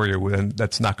events for you, then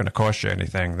that's not going to cost you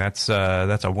anything. That's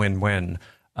a win-win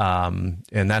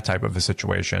in that type of a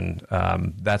situation.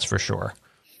 That's for sure.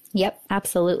 Yep,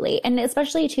 absolutely. And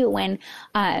especially too when,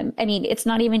 it's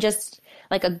not even just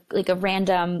like a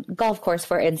random golf course,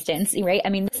 for instance, right? I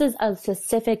mean, this is a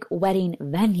specific wedding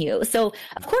venue. So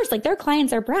of course, like their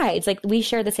clients are brides, like we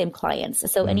share the same clients.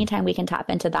 So anytime we can tap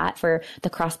into that for the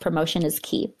cross promotion is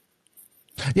key.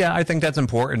 Yeah, I think that's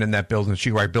important in that business.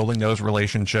 You're right, building those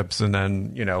relationships. And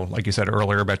then, like you said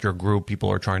earlier about your group,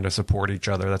 people are trying to support each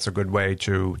other. That's a good way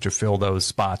to fill those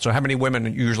spots. So how many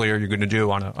women usually are you going to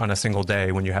do on a single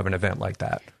day when you have an event like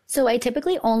that? So I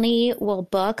typically only will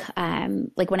book,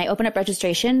 like when I open up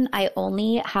registration, I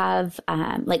only have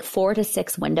like 4 to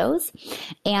 6 windows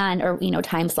or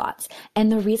time slots. And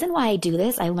the reason why I do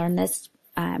this, I learned this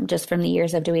just from the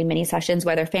years of doing mini sessions,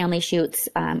 whether family shoots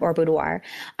or boudoir,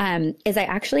 is I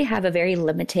actually have a very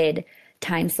limited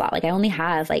time slot. Like I only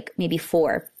have like maybe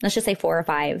let's just say 4 or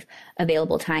 5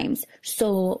 available times.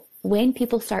 So when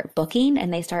people start booking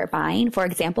and they start buying, for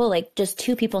example, like just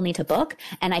 2 people need to book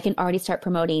and I can already start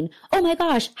promoting, oh my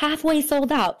gosh, halfway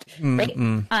sold out. Right.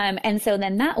 And so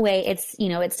then that way it's,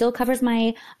 it still covers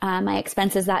my, my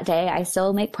expenses that day. I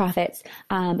still make profits.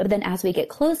 But then as we get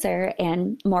closer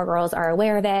and more girls are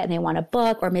aware of it and they want to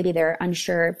book, or maybe they're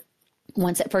unsure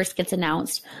once it first gets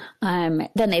announced, then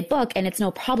they book, and it's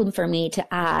no problem for me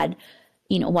to add,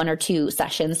 1 or 2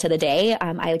 sessions to the day.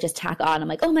 I would just tack on. I'm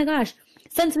like, oh my gosh,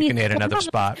 since we can add another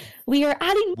spot, we are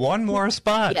adding one more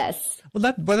spot. Yes.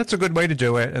 Well, that's a good way to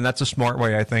do it, and that's a smart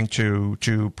way, I think,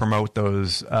 to promote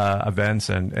those events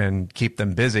and keep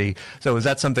them busy. So, is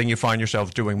that something you find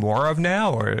yourself doing more of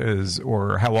now,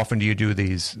 or how often do you do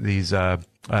these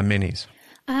minis?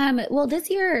 Well, this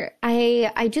year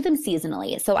I do them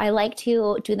seasonally. So I like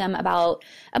to do them about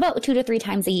 2 to 3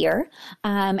 times a year.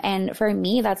 And for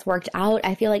me, that's worked out.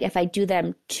 I feel like if I do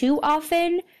them too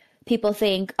often, people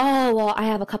think, oh, well, I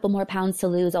have a couple more pounds to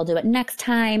lose. I'll do it next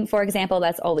time. For example,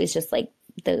 that's always just like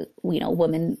the,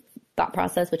 woman thought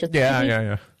process, which is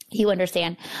yeah. You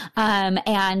understand.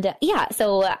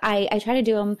 So I try to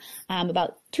do them,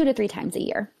 about 2 to 3 times a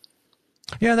year.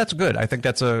 Yeah, that's good. I think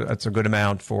that's a good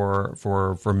amount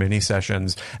for mini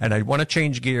sessions. And I want to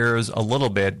change gears a little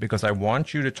bit because I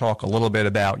want you to talk a little bit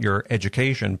about your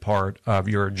education part of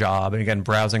your job. And again,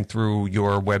 browsing through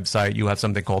your website, you have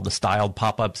something called the Styled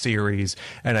Pop-Up Series,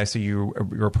 and I see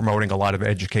you're promoting a lot of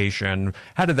education.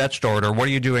 How did that start, or what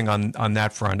are you doing on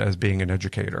that front as being an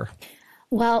educator?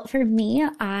 Well, for me,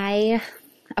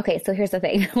 okay, so here's the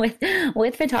thing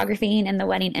with photography and the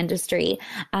wedding industry.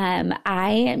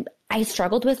 I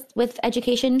struggled with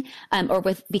education, or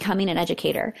with becoming an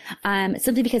educator,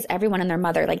 simply because everyone and their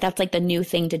mother, like that's like the new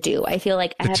thing to do. I feel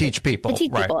like to teach people.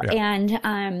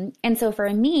 Yeah. And so for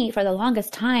me, for the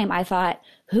longest time, I thought,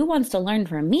 who wants to learn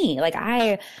from me? Like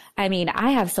I mean,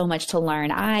 I have so much to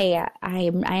learn. I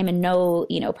am a no,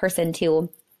 person to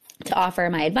offer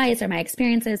my advice or my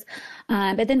experiences.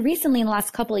 But then recently in the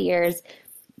last couple of years,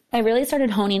 I really started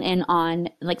honing in on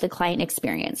like the client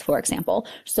experience, for example.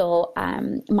 So,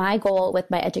 my goal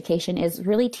with my education is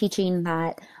really teaching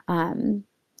that, kind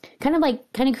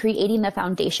of creating the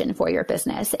foundation for your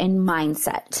business and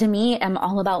mindset. To me, I'm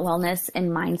all about wellness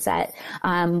and mindset,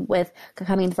 with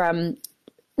coming from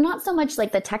not so much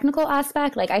like the technical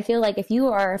aspect. Like I feel like if you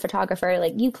are a photographer,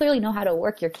 like you clearly know how to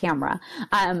work your camera.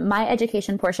 My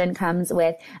education portion comes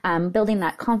with building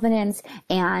that confidence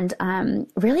and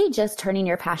really just turning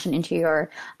your passion into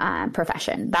your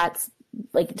profession. That's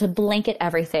like to blanket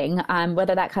everything,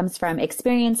 whether that comes from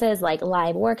experiences like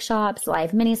live workshops,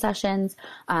 live mini sessions,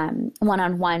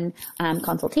 one-on-one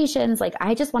consultations. Like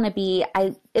I just want to be,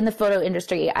 in the photo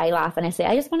industry, I laugh and I say,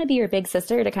 I just want to be your big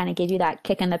sister to kind of give you that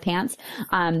kick in the pants,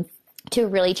 to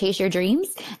really chase your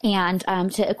dreams and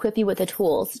to equip you with the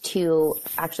tools to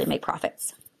actually make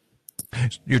profits.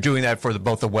 You're doing that for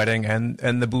both the wedding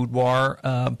and the boudoir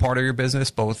part of your business.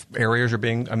 Both areas you're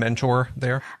being a mentor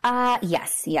there?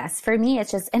 Yes. For me, it's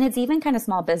just, and it's even kind of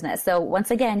small business. So once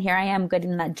again, here I am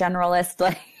getting that generalist,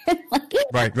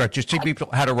 Right. Just teach people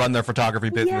how to run their photography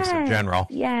business in general.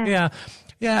 Yeah.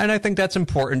 Yeah, and I think that's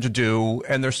important to do.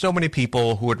 And there's so many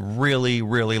people who would really,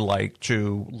 really like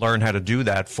to learn how to do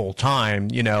that full time.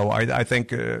 I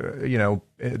think,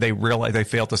 they realize they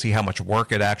fail to see how much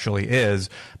work it actually is.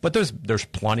 But there's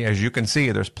plenty, as you can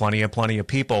see, there's plenty of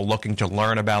people looking to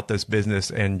learn about this business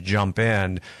and jump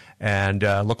in. And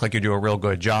look like you do a real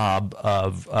good job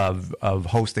of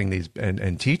hosting these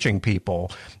and teaching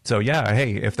people. So yeah,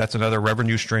 hey, if that's another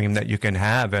revenue stream that you can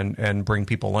have and bring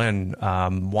people in,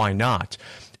 why not?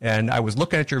 And I was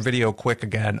looking at your video quick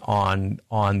again on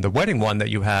the wedding one that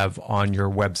you have on your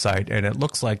website, and it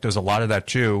looks like there's a lot of that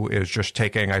too. Is just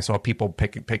I saw people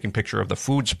taking picture of the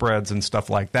food spreads and stuff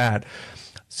like that.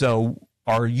 So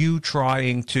are you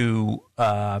trying to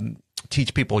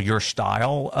teach people your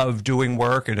style of doing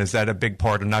work? And is that a big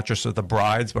part of not just of the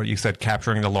brides, but you said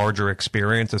capturing the larger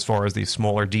experience as far as these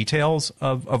smaller details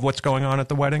of what's going on at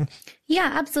the wedding?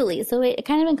 Yeah, absolutely. So it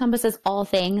kind of encompasses all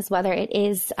things, whether it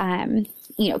is,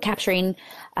 capturing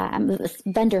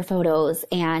vendor photos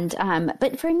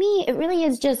but for me, it really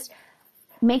is just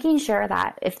making sure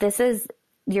that if this is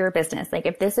your business, like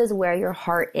if this is where your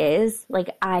heart is,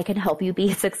 like I can help you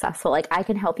be successful. Like I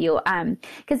can help you.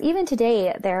 Cause even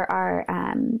today there are,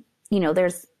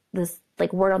 there's this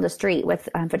like word on the street with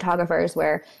photographers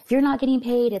where if you're not getting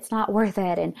paid, it's not worth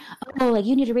it. And, like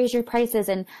you need to raise your prices.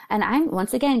 And I'm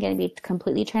once again going to be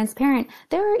completely transparent.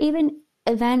 There are even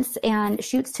events and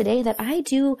shoots today that I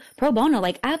do pro bono,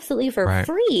 like absolutely for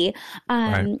free,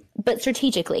 but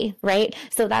strategically, right?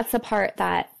 So that's the part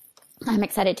that I'm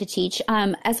excited to teach.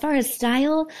 As far as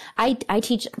style, I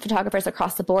teach photographers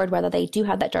across the board, whether they do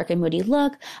have that dark and moody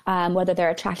look, whether they're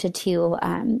attracted to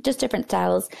just different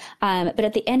styles. But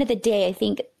at the end of the day, I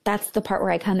think that's the part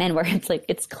where I come in, where it's like,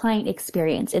 it's client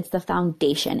experience. It's the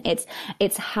foundation. It's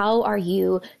how are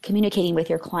you communicating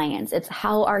with your clients? It's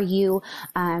how are you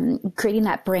creating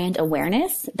that brand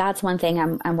awareness? That's one thing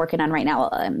I'm working on right now.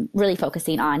 I'm really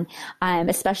focusing on,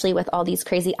 especially with all these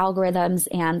crazy algorithms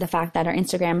and the fact that our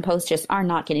Instagram posts just are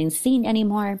not getting seen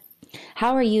anymore.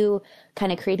 How are you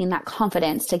kind of creating that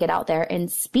confidence to get out there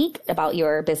and speak about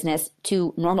your business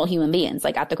to normal human beings,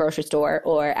 like at the grocery store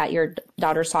or at your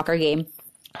daughter's soccer game?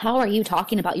 How are you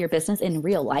talking about your business in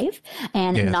real life?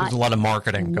 And there's a lot of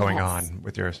marketing going on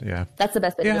with yours. Yeah. That's the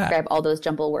best way to describe all those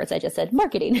jumble words I just said.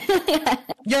 Marketing.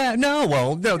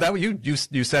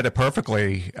 You said it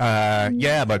perfectly.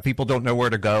 But people don't know where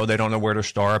to go. They don't know where to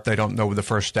start. They don't know the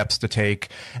first steps to take.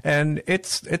 And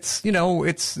it's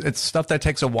stuff that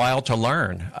takes a while to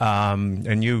learn.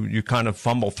 And you kind of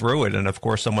fumble through it. And of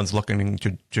course, someone's looking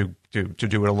to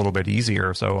do it a little bit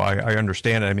easier. So I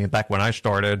understand it. I mean, back when I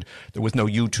started, there was no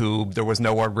YouTube. There was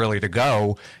nowhere really to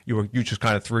go. You just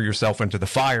kind of threw yourself into the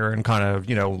fire and kind of,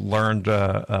 learned.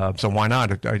 So why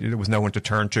not? There was no one to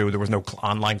turn to. There was no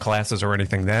online classes or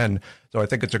anything then. So I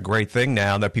think it's a great thing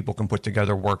now that people can put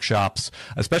together workshops,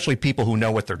 especially people who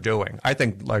know what they're doing. I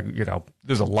think,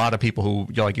 there's a lot of people who,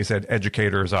 like you said,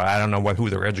 educators, I don't know who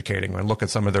they're educating. I look at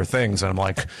some of their things and I'm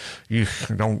like,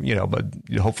 but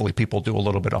hopefully people do a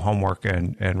little bit of homework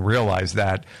and realize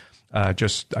that. I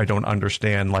don't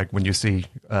understand, like when you see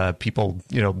people,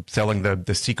 selling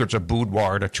the secrets of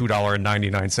boudoir at a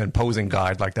 $2.99 posing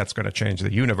guide, like that's going to change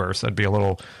the universe. I'd be a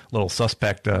little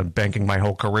suspect banking my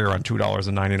whole career on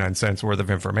 $2.99 worth of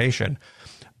information.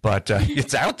 But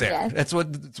it's out there. Yeah. That's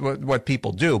what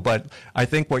people do. But I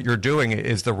think what you're doing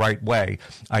is the right way.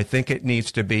 I think it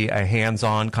needs to be a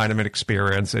hands-on kind of an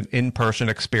experience, an in-person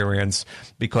experience,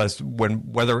 because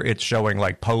whether it's showing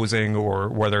like posing or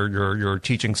whether you're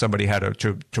teaching somebody how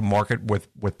to market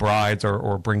with brides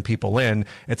or bring people in,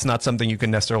 it's not something you can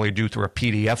necessarily do through a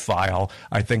PDF file.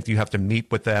 I think you have to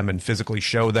meet with them and physically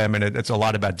show them, and it's a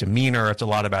lot about demeanor. It's a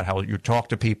lot about how you talk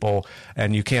to people,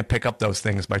 and you can't pick up those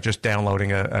things by just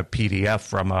downloading a PDF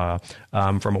from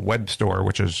a web store,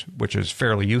 which is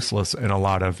fairly useless in a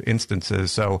lot of instances.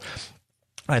 So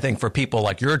I think for people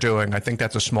like you're doing, I think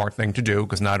that's a smart thing to do,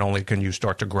 because not only can you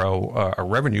start to grow a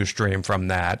revenue stream from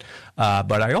that,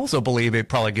 but I also believe it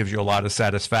probably gives you a lot of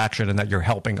satisfaction in that you're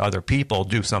helping other people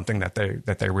do something that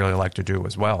they really like to do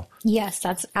as well. Yes,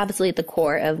 that's absolutely the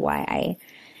core of why I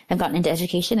have gotten into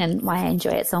education and why I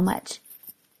enjoy it so much.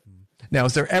 Now,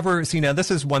 is there ever, now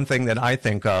this is one thing that I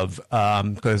think of,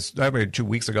 because 2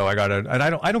 weeks ago I got and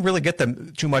I don't really get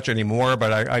them too much anymore,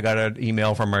 but I got an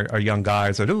email from a young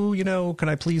guy said, can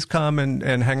I please come and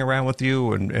hang around with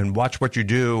you and watch what you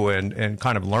do and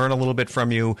kind of learn a little bit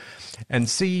from you. And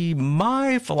see,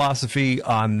 my philosophy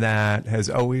on that has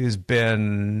always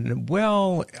been,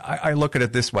 I look at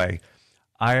it this way.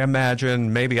 I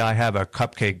imagine maybe I have a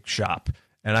cupcake shop,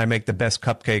 and I make the best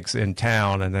cupcakes in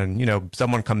town. And then,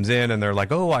 someone comes in and they're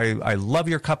like, oh, I love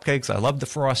your cupcakes. I love the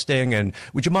frosting. And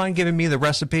would you mind giving me the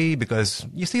recipe? Because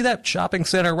you see that shopping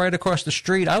center right across the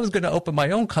street? I was going to open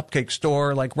my own cupcake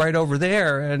store, like right over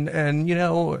there. And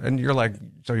you're like,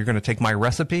 so you're going to take my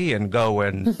recipe and go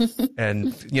and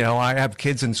I have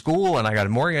kids in school and I got a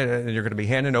mortgage, and you're going to be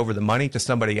handing over the money to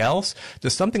somebody else.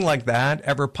 Does something like that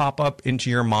ever pop up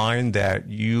into your mind, that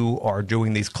you are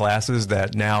doing these classes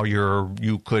that now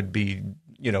you could be,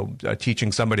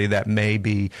 teaching somebody that may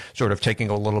be sort of taking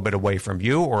a little bit away from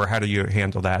you? Or how do you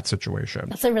handle that situation?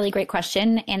 That's a really great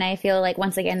question. And I feel like,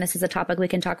 once again, this is a topic we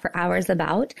can talk for hours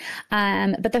about.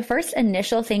 But the first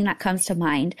initial thing that comes to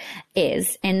mind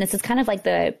is, and this is kind of like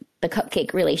the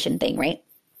cupcake relation thing, right?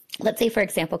 Let's say, for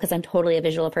example, because I'm totally a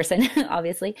visual person,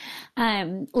 obviously,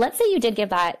 let's say you did give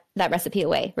that recipe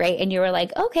away, right? And you were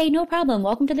like, okay, no problem.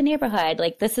 Welcome to the neighborhood.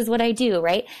 Like, this is what I do,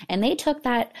 right? And they took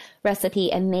that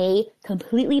recipe and they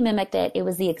completely mimicked it. It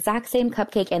was the exact same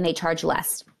cupcake and they charge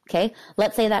less. Okay.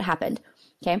 Let's say that happened.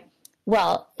 Okay.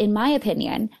 Well, in my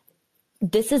opinion,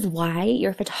 this is why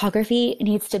your photography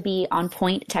needs to be on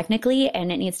point technically,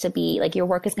 and it needs to be like, your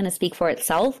work is going to speak for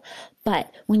itself.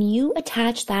 But when you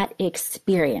attach that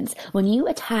experience, when you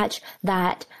attach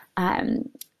that,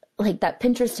 like that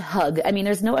Pinterest hug, I mean,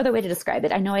 there's no other way to describe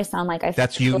it. I know I sound like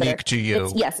that's unique to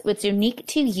you. It's unique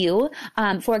to you.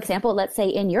 For example, let's say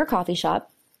in your coffee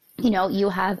shop,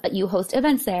 you host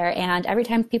events there, and every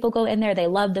time people go in there, they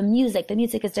love the music. The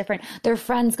music is different. Their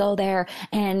friends go there,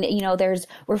 and, there's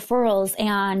referrals,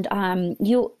 and,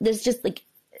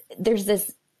 there's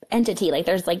this entity,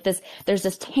 there's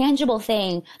this tangible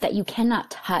thing that you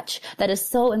cannot touch that is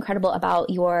so incredible about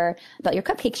your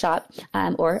cupcake shop,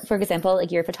 or for example,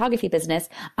 like your photography business,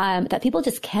 that people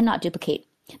just cannot duplicate.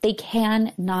 They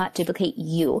cannot duplicate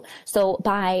you. So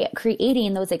by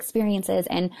creating those experiences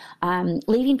and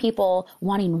leaving people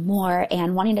wanting more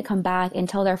and wanting to come back and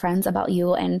tell their friends about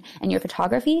you and your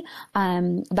photography,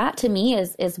 that to me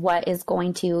is what is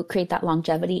going to create that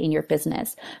longevity in your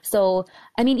business. So,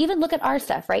 even look at our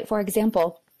stuff, right? For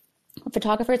example,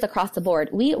 photographers across the board,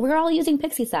 we're all using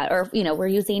Pixieset, or we're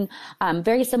using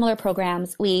very similar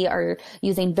programs. We are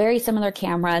using very similar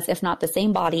cameras, if not the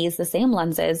same bodies, the same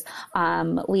lenses.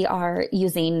 We are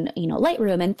using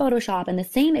Lightroom and Photoshop and the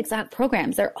same exact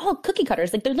programs. They're all cookie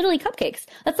cutters, like they're literally cupcakes.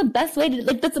 That's the best way to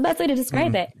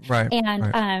describe it. Right.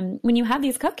 And right. When you have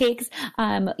these cupcakes,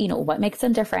 what makes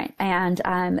them different? And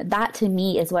that to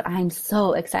me is what I'm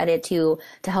so excited to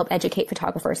help educate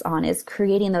photographers on, is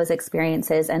creating those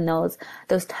experiences and those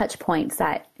touch points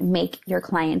that make your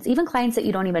clients, even clients that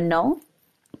you don't even know,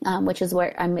 which is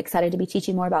where I'm excited to be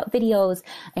teaching more about videos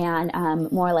and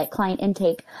more like client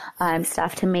intake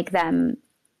stuff, to make them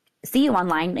see you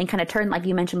online and kind of turn, like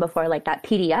you mentioned before, like that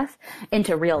PDF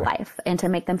into real life, and to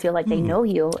make them feel like they know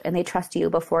you and they trust you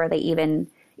before they even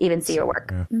see your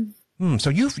work. Yeah.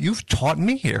 So you've taught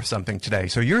me here something today.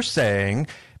 So you're saying,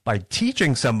 by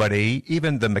teaching somebody,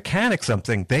 even the mechanic,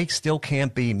 something, they still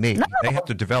can't be me. No. They have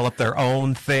to develop their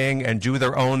own thing and do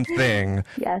their own thing.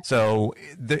 Yes. So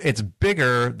it's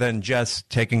bigger than just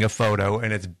taking a photo,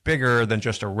 and it's bigger than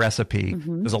just a recipe.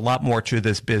 Mm-hmm. There's a lot more to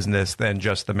this business than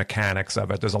just the mechanics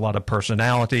of it. There's a lot of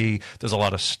personality. There's a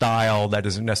lot of style that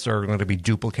isn't necessarily going to be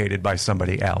duplicated by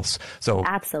somebody else. So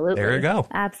absolutely, there you go.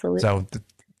 Absolutely. So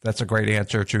that's a great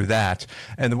answer to that.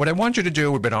 And what I want you to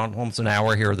do, we've been on almost an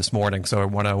hour here this morning, so I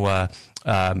want to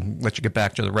let you get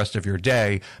back to the rest of your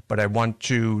day. But I want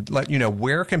to let you know,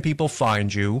 where can people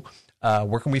find you?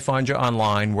 Where can we find you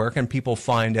online? Where can people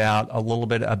find out a little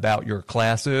bit about your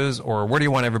classes, or where do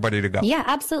you want everybody to go? Yeah,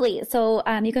 absolutely. So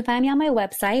you can find me on my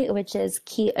website, which is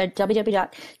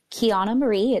www.Quianna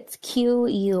It's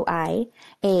Quianna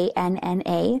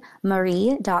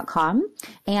Marie.com.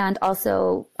 And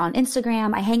also on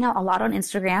Instagram. I hang out a lot on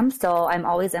Instagram, so I'm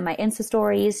always in my Insta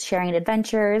stories sharing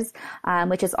adventures,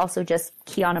 which is also just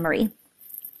Quianna Marie.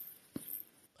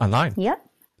 Online? Yep.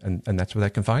 And that's where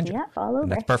they can find you. Yeah, all over.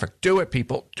 And that's perfect. Do it,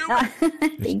 people. Do it.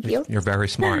 Thank you. You're very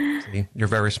smart. See? You're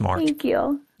very smart. Thank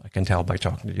you. I can tell by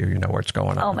talking to you. You know what's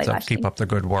going on. Oh my gosh. Keep up the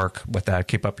good work with that.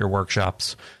 Keep up your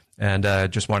workshops. And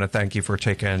just want to thank you for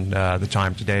taking the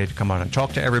time today to come on and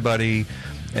talk to everybody.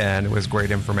 And it was great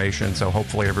information. So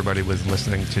hopefully everybody was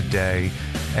listening today.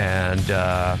 And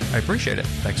I appreciate it.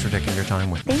 Thanks for taking your time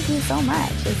with me. Thank you so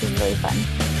much. This is really fun.